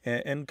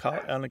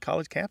on a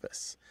college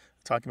campus,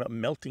 talking about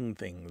melting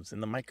things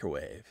in the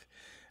microwave,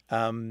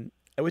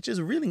 which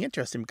is really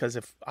interesting because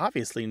if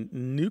obviously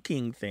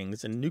nuking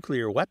things and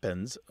nuclear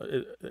weapons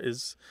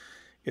is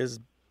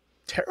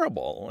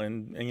terrible,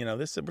 and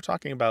this we're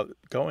talking about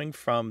going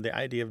from the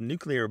idea of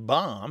nuclear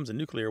bombs and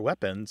nuclear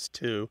weapons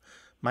to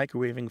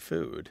microwaving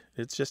food.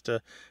 It's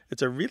a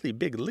really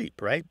big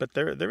leap, right? But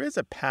there is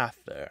a path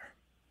there.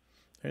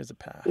 There's a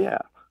path. Yeah.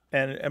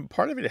 And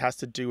part of it has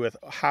to do with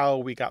how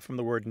we got from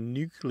the word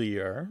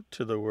nuclear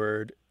to the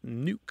word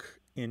nuke,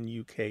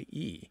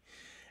 N-U-K-E.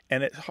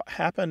 And it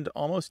happened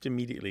almost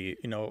immediately,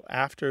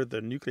 after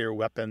the nuclear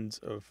weapons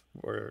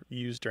were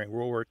used during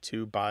World War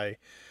II by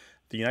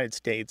the United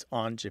States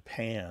on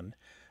Japan.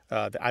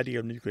 The idea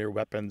of nuclear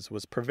weapons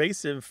was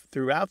pervasive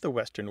throughout the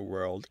Western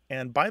world.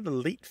 And by the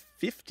late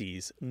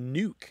 50s,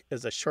 nuke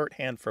as a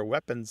shorthand for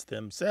weapons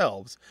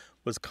themselves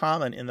was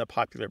common in the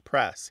popular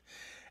press.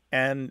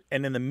 And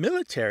in the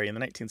military in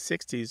the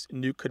 1960s,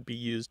 nuke could be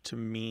used to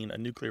mean a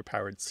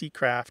nuclear-powered sea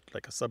craft,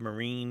 like a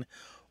submarine,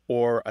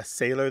 or a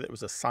sailor that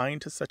was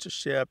assigned to such a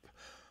ship.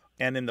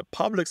 And in the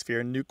public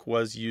sphere, nuke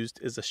was used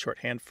as a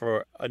shorthand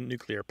for a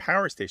nuclear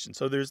power station.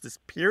 So there's this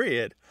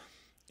period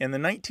in the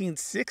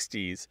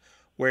 1960s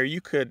where you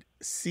could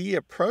see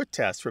a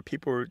protest where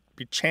people would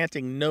be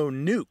chanting "no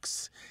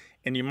nukes."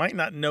 And you might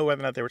not know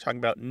whether or not they were talking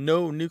about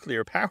no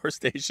nuclear power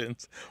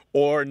stations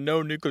or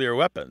no nuclear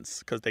weapons,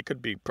 because they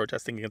could be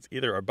protesting against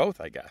either or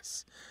both, I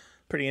guess.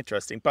 Pretty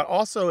interesting. But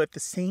also at the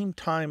same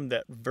time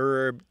that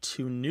verb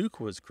to nuke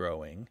was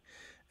growing,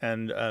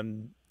 and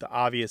the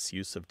obvious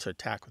use of to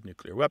attack with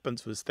nuclear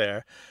weapons was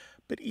there.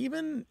 But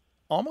even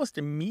almost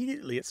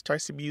immediately it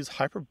starts to be used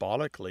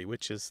hyperbolically,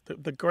 which is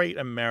the great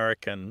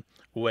American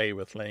way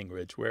with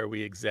language, where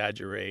we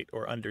exaggerate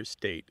or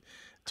understate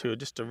to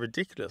just a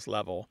ridiculous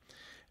level.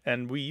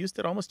 And we used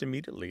it almost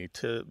immediately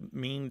to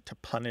mean to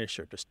punish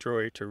or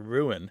destroy, to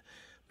ruin.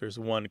 There's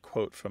one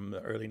quote from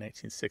the early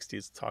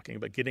 1960s talking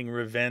about getting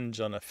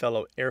revenge on a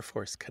fellow Air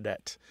Force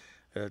cadet,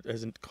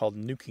 called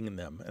nuking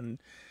them.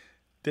 And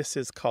this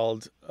is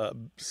called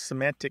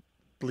semantic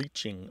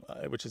bleaching,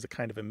 which is a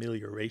kind of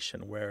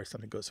amelioration where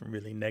something goes from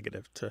really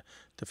negative to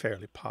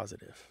fairly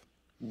positive.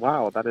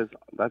 Wow,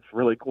 that's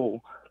really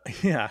cool.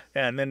 Yeah,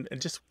 and then it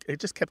just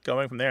kept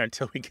going from there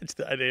until we get to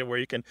the idea where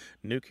you can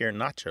nuke your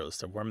nachos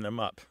to warm them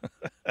up.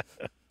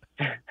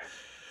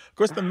 Of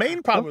course, the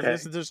main problem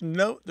is there's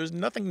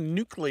nothing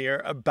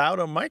nuclear about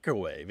a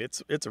microwave.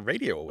 It's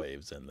radio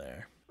waves in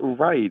there.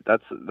 Right.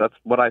 That's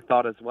what I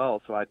thought as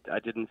well. So I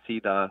didn't see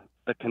the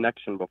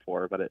connection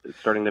before, but it's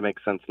starting to make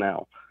sense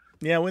now.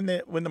 Yeah, when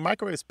the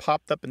microwaves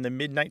popped up in the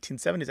mid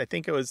 1970s, I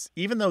think it was,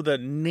 even though the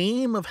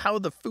name of how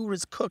the food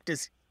is cooked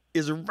is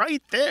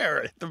right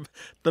there.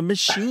 The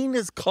machine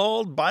is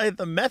called by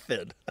the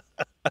method.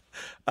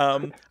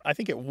 I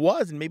think it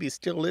was, and maybe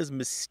still is,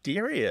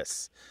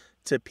 mysterious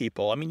to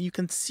people. I mean, you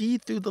can see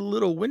through the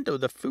little window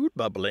the food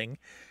bubbling,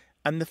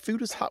 and the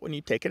food is hot when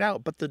you take it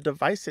out, but the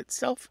device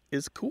itself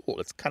is cool.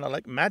 It's kind of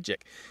like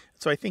magic.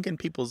 So I think in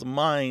people's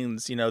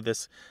minds,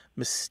 this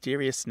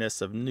mysteriousness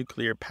of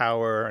nuclear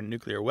power and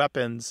nuclear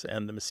weapons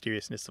and the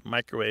mysteriousness of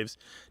microwaves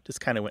just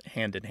kind of went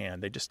hand in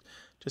hand. They just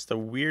a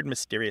weird,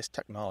 mysterious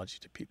technology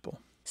to people.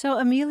 So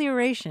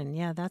amelioration,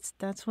 yeah,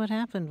 that's what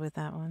happened with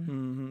that one.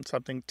 Mm-hmm.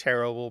 Something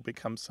terrible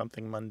becomes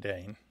something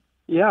mundane.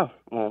 Yeah,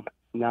 well,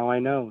 now I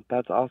know.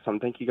 That's awesome.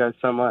 Thank you guys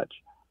so much.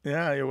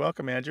 Yeah, you're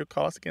welcome, Andrew.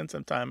 Call us again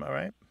sometime, all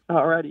right?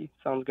 Alrighty,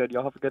 sounds good.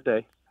 Y'all have a good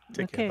day.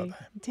 Take care. Bye-bye.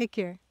 Take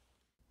care.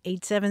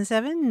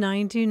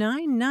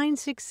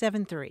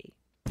 877-929-9673.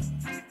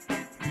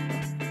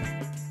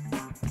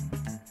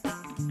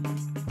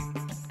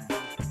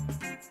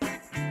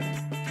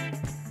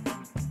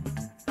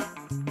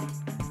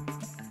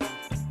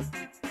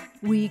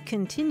 We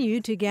continue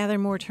to gather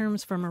more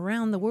terms from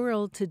around the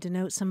world to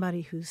denote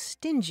somebody who's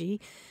stingy,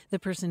 the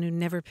person who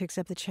never picks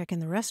up the check in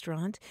the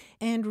restaurant.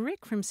 And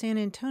Rick from San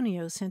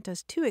Antonio sent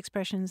us two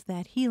expressions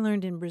that he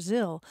learned in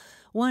Brazil.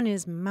 One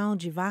is mão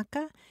de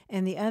vaca,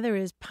 and the other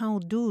is pão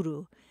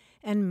duro.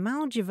 And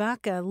mão de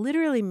vaca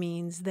literally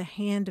means the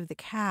hand of the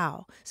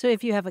cow. So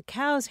if you have a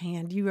cow's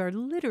hand, you are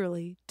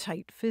literally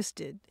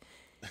tight-fisted.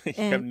 You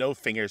have no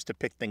fingers to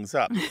pick things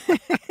up.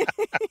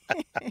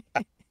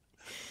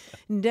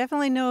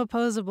 Definitely no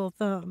opposable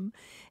thumb.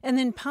 And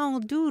then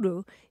pão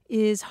duro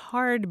is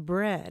hard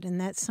bread, and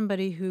that's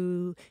somebody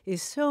who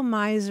is so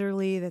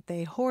miserly that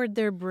they hoard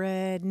their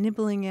bread,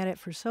 nibbling at it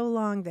for so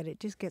long that it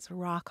just gets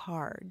rock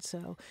hard.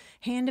 So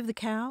hand of the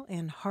cow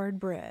and hard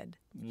bread.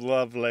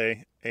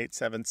 Lovely.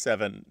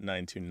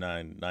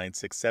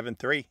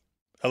 877-929-9673.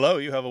 Hello,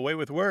 you have a way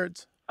with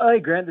words. Hi,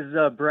 Grant. This is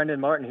Brendan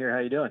Martin here. How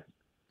you doing?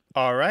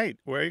 All right.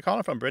 Where are you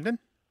calling from, Brendan?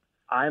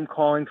 I'm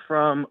calling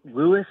from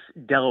Lewis,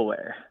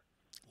 Delaware.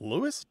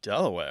 Lewis,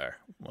 Delaware.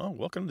 Well,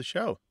 welcome to the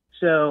show.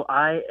 So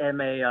I am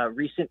a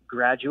recent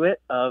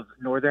graduate of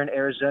Northern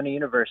Arizona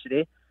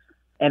University.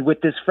 And with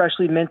this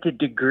freshly minted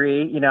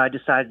degree, I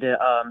decided to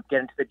get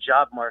into the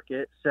job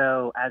market.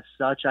 So as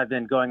such, I've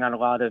been going on a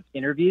lot of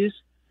interviews,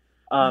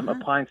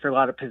 applying for a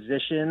lot of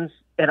positions.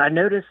 And I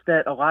noticed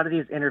that a lot of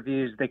these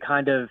interviews, they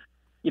kind of,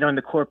 in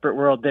the corporate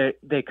world,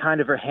 they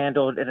kind of are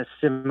handled in a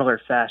similar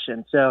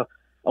fashion. So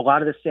a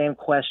lot of the same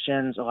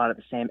questions, a lot of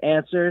the same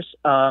answers,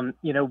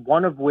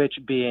 one of which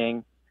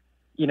being,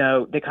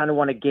 they kind of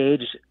want to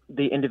gauge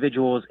the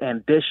individual's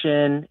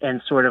ambition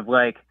and sort of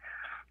like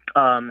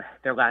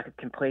their lack of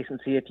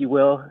complacency, if you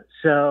will.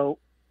 So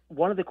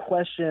one of the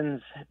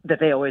questions that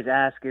they always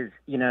ask is,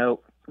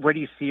 where do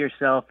you see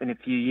yourself in a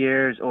few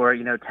years? Or,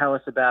 tell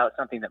us about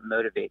something that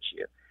motivates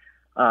you.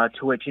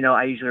 To which,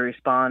 I usually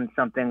respond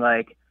something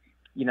like,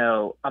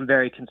 I'm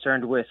very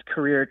concerned with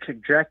career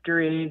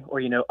trajectory or,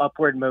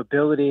 upward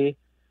mobility,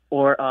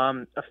 or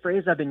a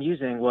phrase I've been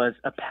using was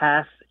a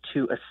path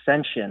to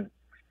ascension.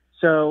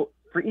 So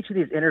for each of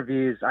these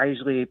interviews, I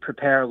usually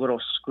prepare a little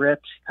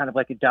script, kind of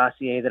like a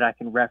dossier that I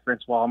can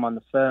reference while I'm on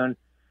the phone.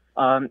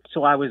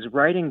 So I was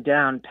writing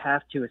down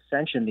path to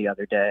ascension the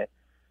other day,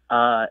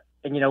 and,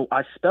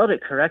 I spelled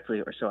it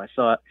correctly, or so I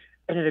thought,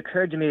 and it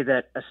occurred to me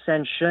that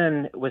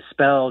ascension was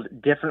spelled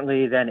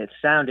differently than it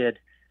sounded.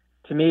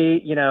 To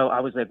me, I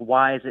was like,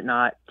 why is it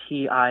not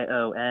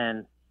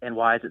Tion, and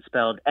why is it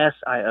spelled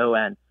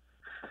Sion?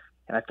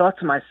 And I thought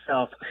to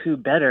myself, who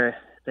better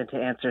than to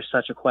answer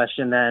such a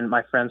question than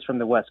my friends from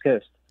the West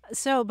Coast?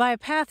 So by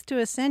path to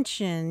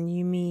ascension,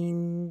 you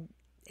mean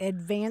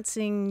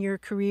advancing your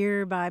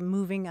career by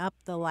moving up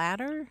the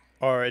ladder?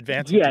 Or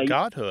advancing to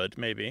godhood,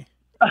 maybe.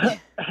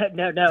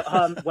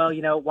 No. Well,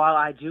 while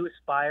I do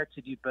aspire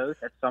to do both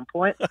at some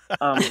point,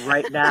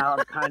 right now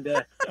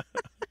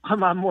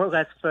I'm more or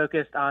less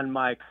focused on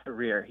my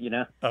career,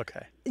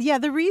 Okay. Yeah,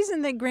 the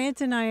reason that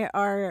Grant and I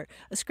are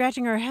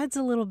scratching our heads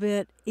a little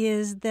bit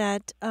is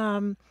that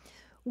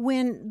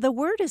when the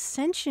word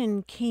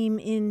ascension came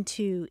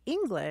into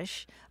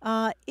English,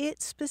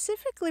 it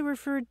specifically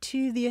referred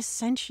to the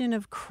ascension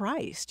of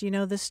Christ,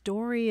 the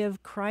story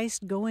of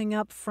Christ going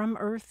up from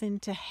earth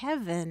into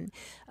heaven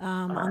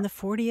on the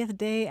 40th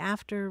day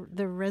after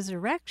the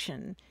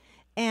resurrection.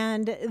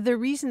 And the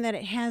reason that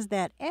it has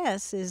that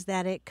S is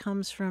that it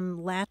comes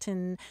from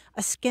Latin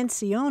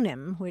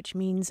ascensionem, which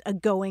means a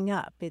going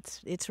up.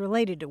 It's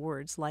related to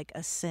words like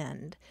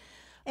ascend.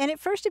 And it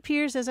first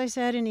appears, as I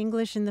said, in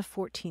English in the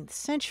 14th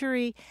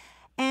century,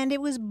 and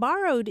it was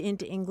borrowed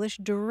into English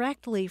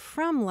directly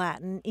from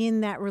Latin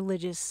in that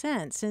religious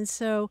sense. And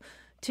so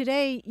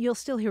today you'll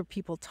still hear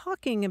people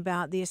talking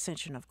about the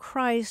ascension of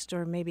Christ,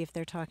 or maybe if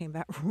they're talking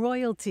about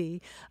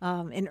royalty,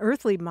 an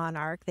earthly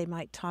monarch, they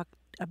might talk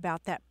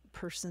about that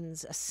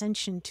person's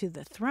ascension to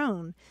the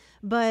throne.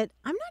 But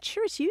I'm not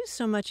sure it's used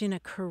so much in a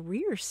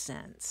career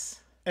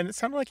sense. And it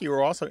sounded like you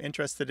were also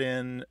interested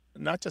in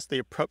not just the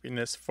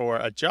appropriateness for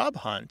a job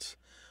hunt,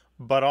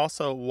 but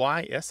also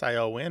why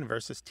S-I-O-N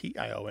versus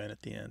T-I-O-N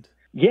at the end.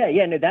 Yeah,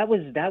 no, that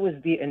was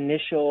the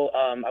initial,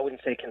 I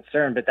wouldn't say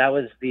concern, but that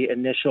was the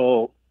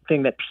initial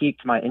thing that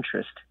piqued my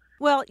interest.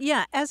 Well,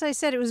 yeah, as I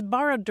said, it was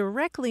borrowed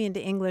directly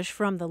into English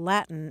from the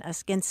Latin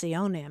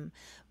ascensionem.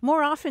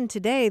 More often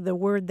today, the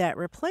word that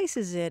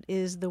replaces it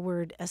is the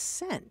word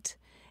ascent.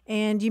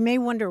 And you may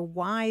wonder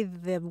why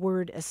the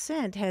word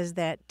ascent has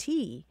that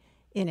T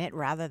in it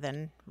rather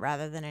than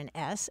an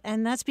S,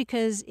 and that's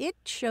because it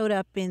showed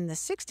up in the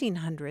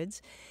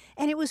 1600s,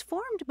 and it was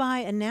formed by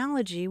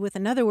analogy with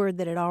another word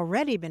that had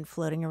already been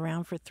floating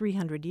around for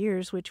 300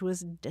 years, which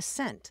was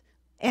descent.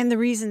 And the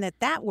reason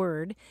that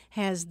word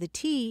has the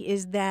T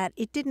is that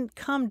it didn't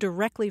come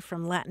directly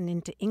from Latin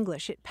into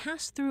English. It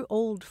passed through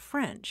Old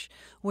French,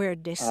 where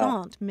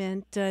descent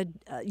meant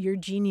your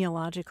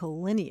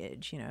genealogical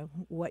lineage,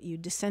 what you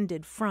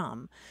descended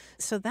from.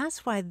 So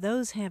that's why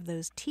those have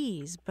those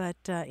T's.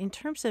 But in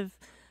terms of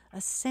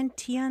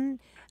ascension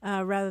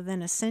rather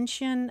than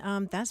ascension,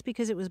 that's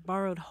because it was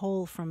borrowed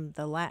whole from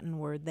the Latin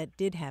word that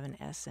did have an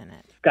S in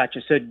it.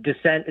 Gotcha. So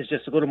descent is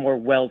just a little more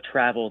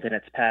well-traveled in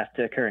its path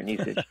to current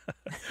usage.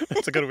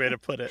 That's a good way to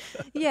put it.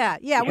 Yeah,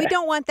 we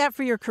don't want that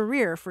for your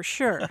career, for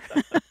sure.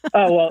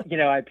 Oh, well,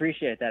 I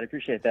appreciate that.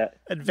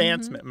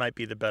 Advancement might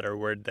be the better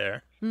word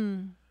there.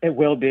 It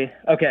will be.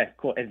 Okay,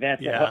 cool.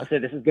 Advancement. Yeah. So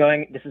this is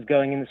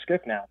going in the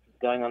script now.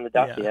 It's going on the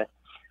dossier. Yeah.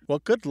 Well,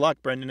 good luck,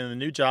 Brendan, in the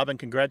new job, and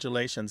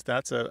congratulations.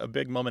 That's a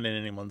big moment in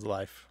anyone's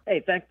life.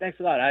 Hey, thanks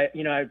a lot. I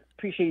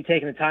appreciate you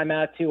taking the time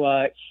out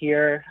to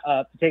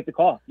take the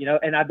call.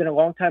 And I've been a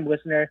long time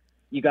listener.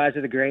 You guys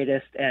are the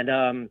greatest,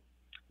 and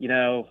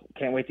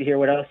can't wait to hear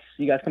what else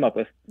you guys come up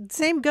with.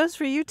 Same goes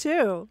for you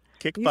too.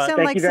 Kick you butt. sound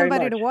Thank like you very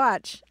somebody much. to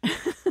watch.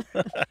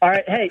 All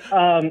right. Hey.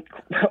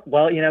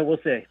 Well, we'll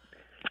see.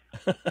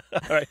 All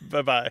right.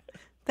 Bye-bye.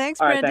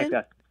 Thanks, All right. Brendan. Thanks,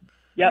 guys.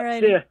 Yep.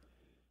 Alrighty. See ya.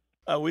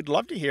 We'd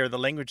love to hear the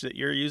language that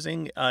you're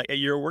using at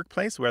your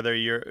workplace, whether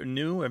you're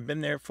new and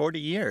been there 40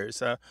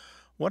 years.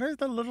 What are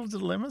the little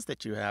dilemmas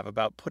that you have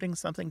about putting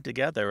something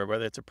together,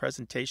 whether it's a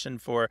presentation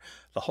for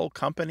the whole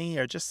company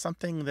or just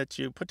something that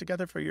you put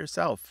together for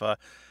yourself?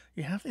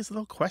 You have these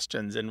little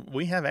questions, and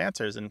we have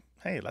answers. And,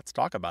 hey, let's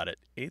talk about it.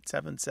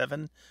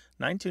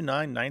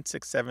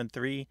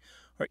 877-929-9673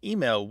 or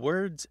email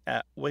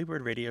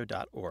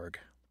words@waywardradio.org.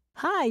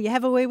 Hi, you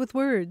have a way with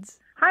words.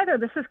 Hi there,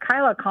 this is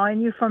Kyla calling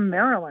you from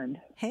Maryland.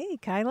 Hey,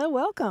 Kyla,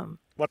 welcome.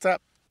 What's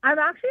up? I'm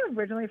actually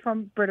originally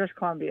from British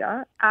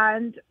Columbia,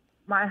 and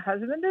my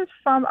husband is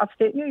from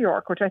upstate New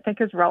York, which I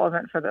think is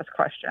relevant for this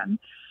question.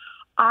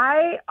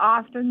 I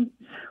often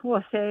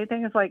will say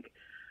things like,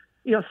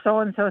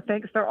 so-and-so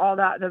thinks they're all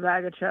that in a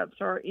bag of chips,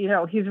 or,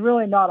 he's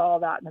really not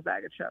all that in a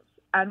bag of chips.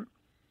 And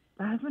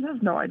my husband has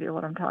no idea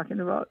what I'm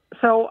talking about.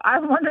 So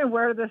I'm wondering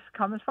where this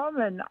comes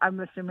from, and I'm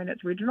assuming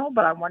it's regional,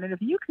 but I'm wondering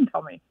if you can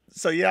tell me.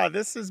 So, yeah,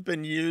 this has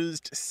been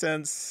used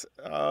since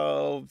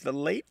the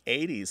late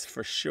 80s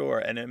for sure,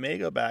 and it may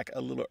go back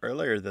a little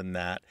earlier than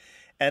that.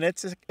 And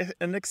it's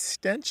an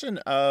extension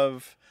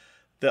of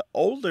the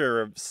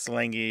older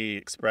slangy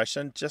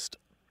expression, just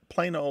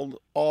plain old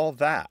all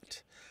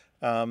that.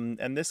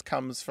 And this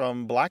comes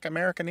from Black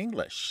American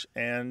English,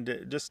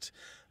 and just...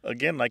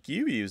 Again, like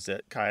you use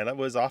it, Kyla,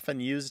 was often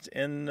used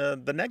in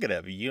the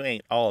negative. You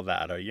ain't all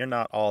that, or you're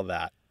not all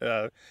that.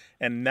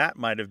 And that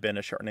might have been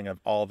a shortening of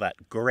all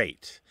that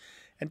great.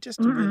 And just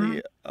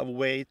really a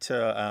way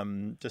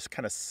to just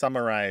kind of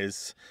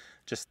summarize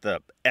just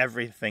the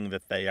everything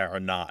that they are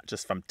not,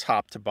 just from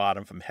top to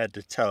bottom, from head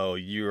to toe.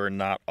 You are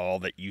not all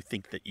that you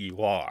think that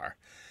you are.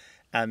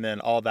 And then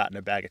all that in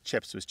a bag of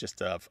chips was just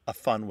a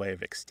fun way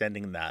of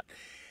extending that.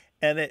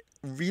 And it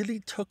really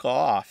took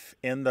off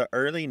in the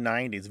early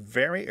 90s,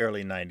 very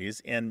early 90s.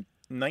 In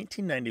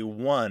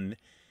 1991,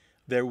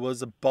 there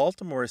was a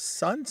Baltimore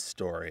Sun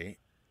story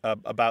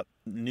about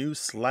new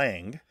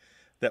slang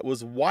that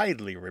was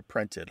widely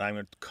reprinted. I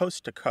mean,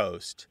 coast to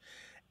coast.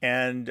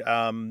 And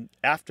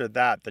after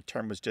that, the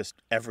term was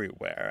just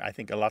everywhere. I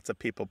think lots of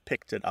people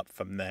picked it up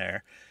from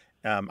there.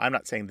 I'm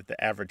not saying that the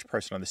average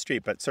person on the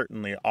street, but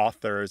certainly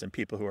authors and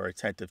people who are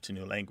attentive to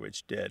new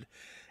language did.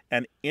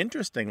 And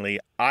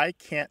interestingly, I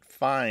can't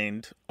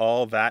find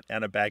all that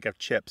and a bag of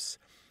chips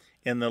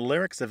in the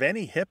lyrics of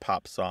any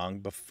hip-hop song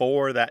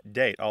before that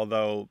date,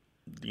 although,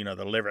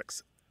 the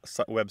lyrics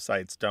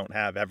websites don't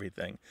have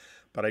everything.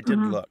 But I did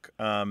look.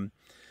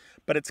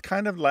 But it's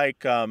kind of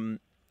like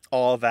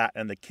all that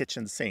and the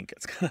kitchen sink.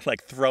 It's kind of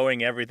like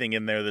throwing everything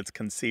in there that's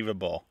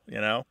conceivable,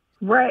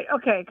 Right,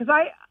 okay, because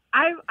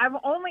I've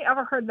only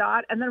ever heard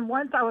that, and then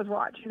once I was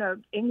watching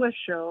an English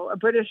show, a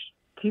British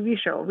TV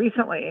show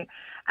recently,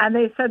 and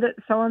they said that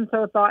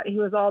so-and-so thought he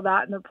was all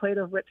that in a plate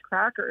of Ritz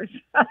crackers.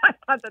 I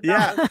thought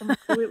that was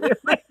completely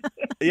amazing.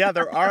 Yeah,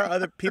 there are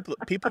other people.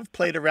 People have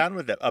played around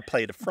with it. A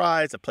plate of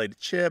fries, a plate of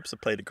chips, a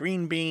plate of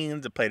green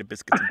beans, a plate of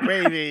biscuits and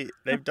gravy.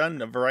 They've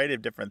done a variety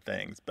of different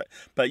things,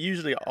 but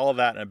usually all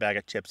that in a bag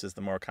of chips is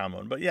the more common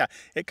one. But yeah,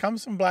 it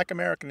comes from Black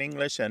American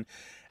English,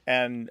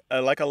 and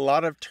like a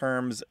lot of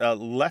terms,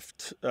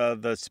 left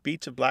the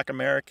speech of Black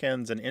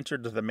Americans and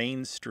entered the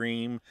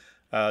mainstream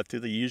through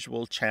the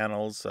usual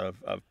channels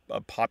of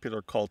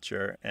popular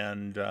culture.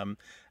 And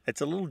it's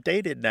a little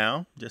dated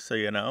now, just so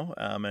you know,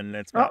 and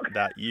it's not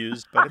that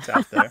used, but it's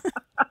out there.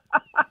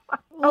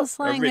 Well,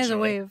 slang has a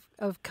way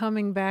of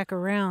coming back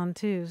around,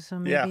 too. So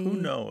maybe, who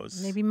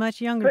knows? Maybe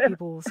much younger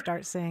people will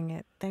start saying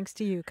it. Thanks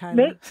to you,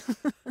 Kyla.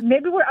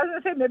 Maybe we're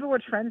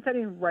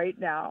trendsetting right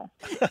now.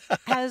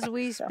 As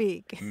we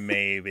speak.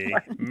 Maybe.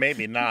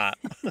 Maybe not.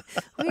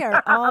 We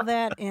are all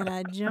that in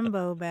a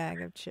jumbo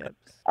bag of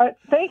chips.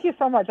 Thank you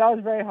so much. That was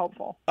very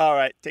helpful. All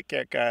right. Take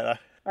care, Kyla.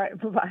 All right.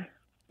 Bye-bye.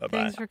 Bye-bye.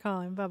 Thanks for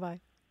calling.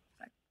 Bye-bye.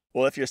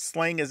 Well, if your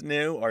slang is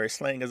new or your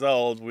slang is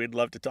old, we'd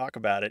love to talk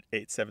about it.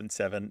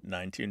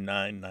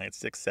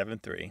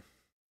 877-929-9673.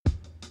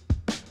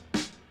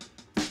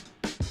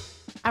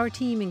 Our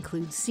team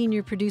includes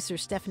senior producer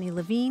Stephanie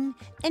Levine,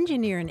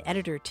 engineer and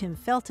editor Tim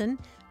Felton,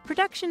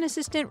 production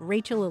assistant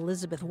Rachel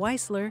Elizabeth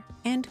Weisler,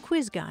 and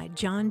quiz guy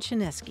John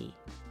Chinesky.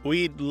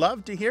 We'd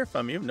love to hear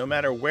from you, no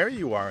matter where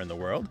you are in the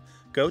world.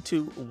 Go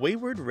to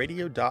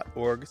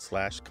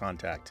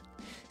waywardradio.org/contact.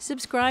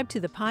 Subscribe to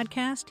the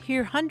podcast,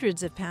 hear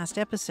hundreds of past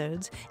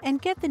episodes, and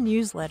get the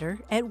newsletter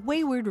at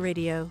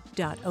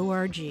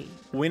waywardradio.org.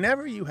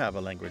 Whenever you have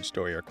a language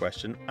story or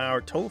question,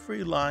 our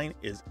toll-free line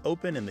is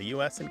open in the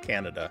U.S. and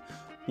Canada,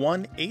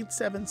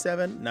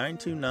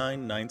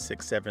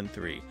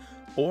 1-877-929-9673.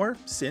 Or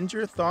send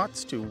your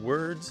thoughts to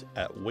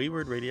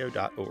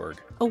words@waywardradio.org.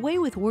 A Way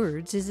with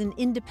Words is an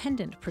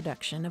independent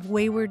production of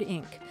Wayward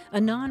Inc., a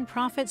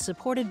nonprofit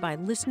supported by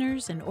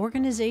listeners and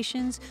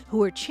organizations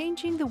who are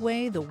changing the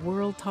way the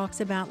world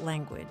talks about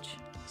language.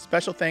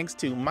 Special thanks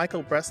to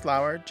Michael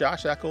Breslauer,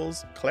 Josh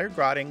Eccles, Claire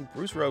Grotting,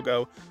 Bruce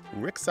Rogo,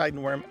 Rick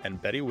Seidenworm,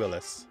 and Betty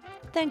Willis.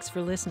 Thanks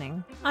for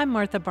listening. I'm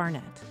Martha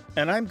Barnett.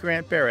 And I'm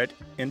Grant Barrett.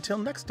 Until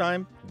next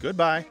time,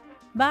 goodbye.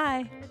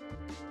 Bye.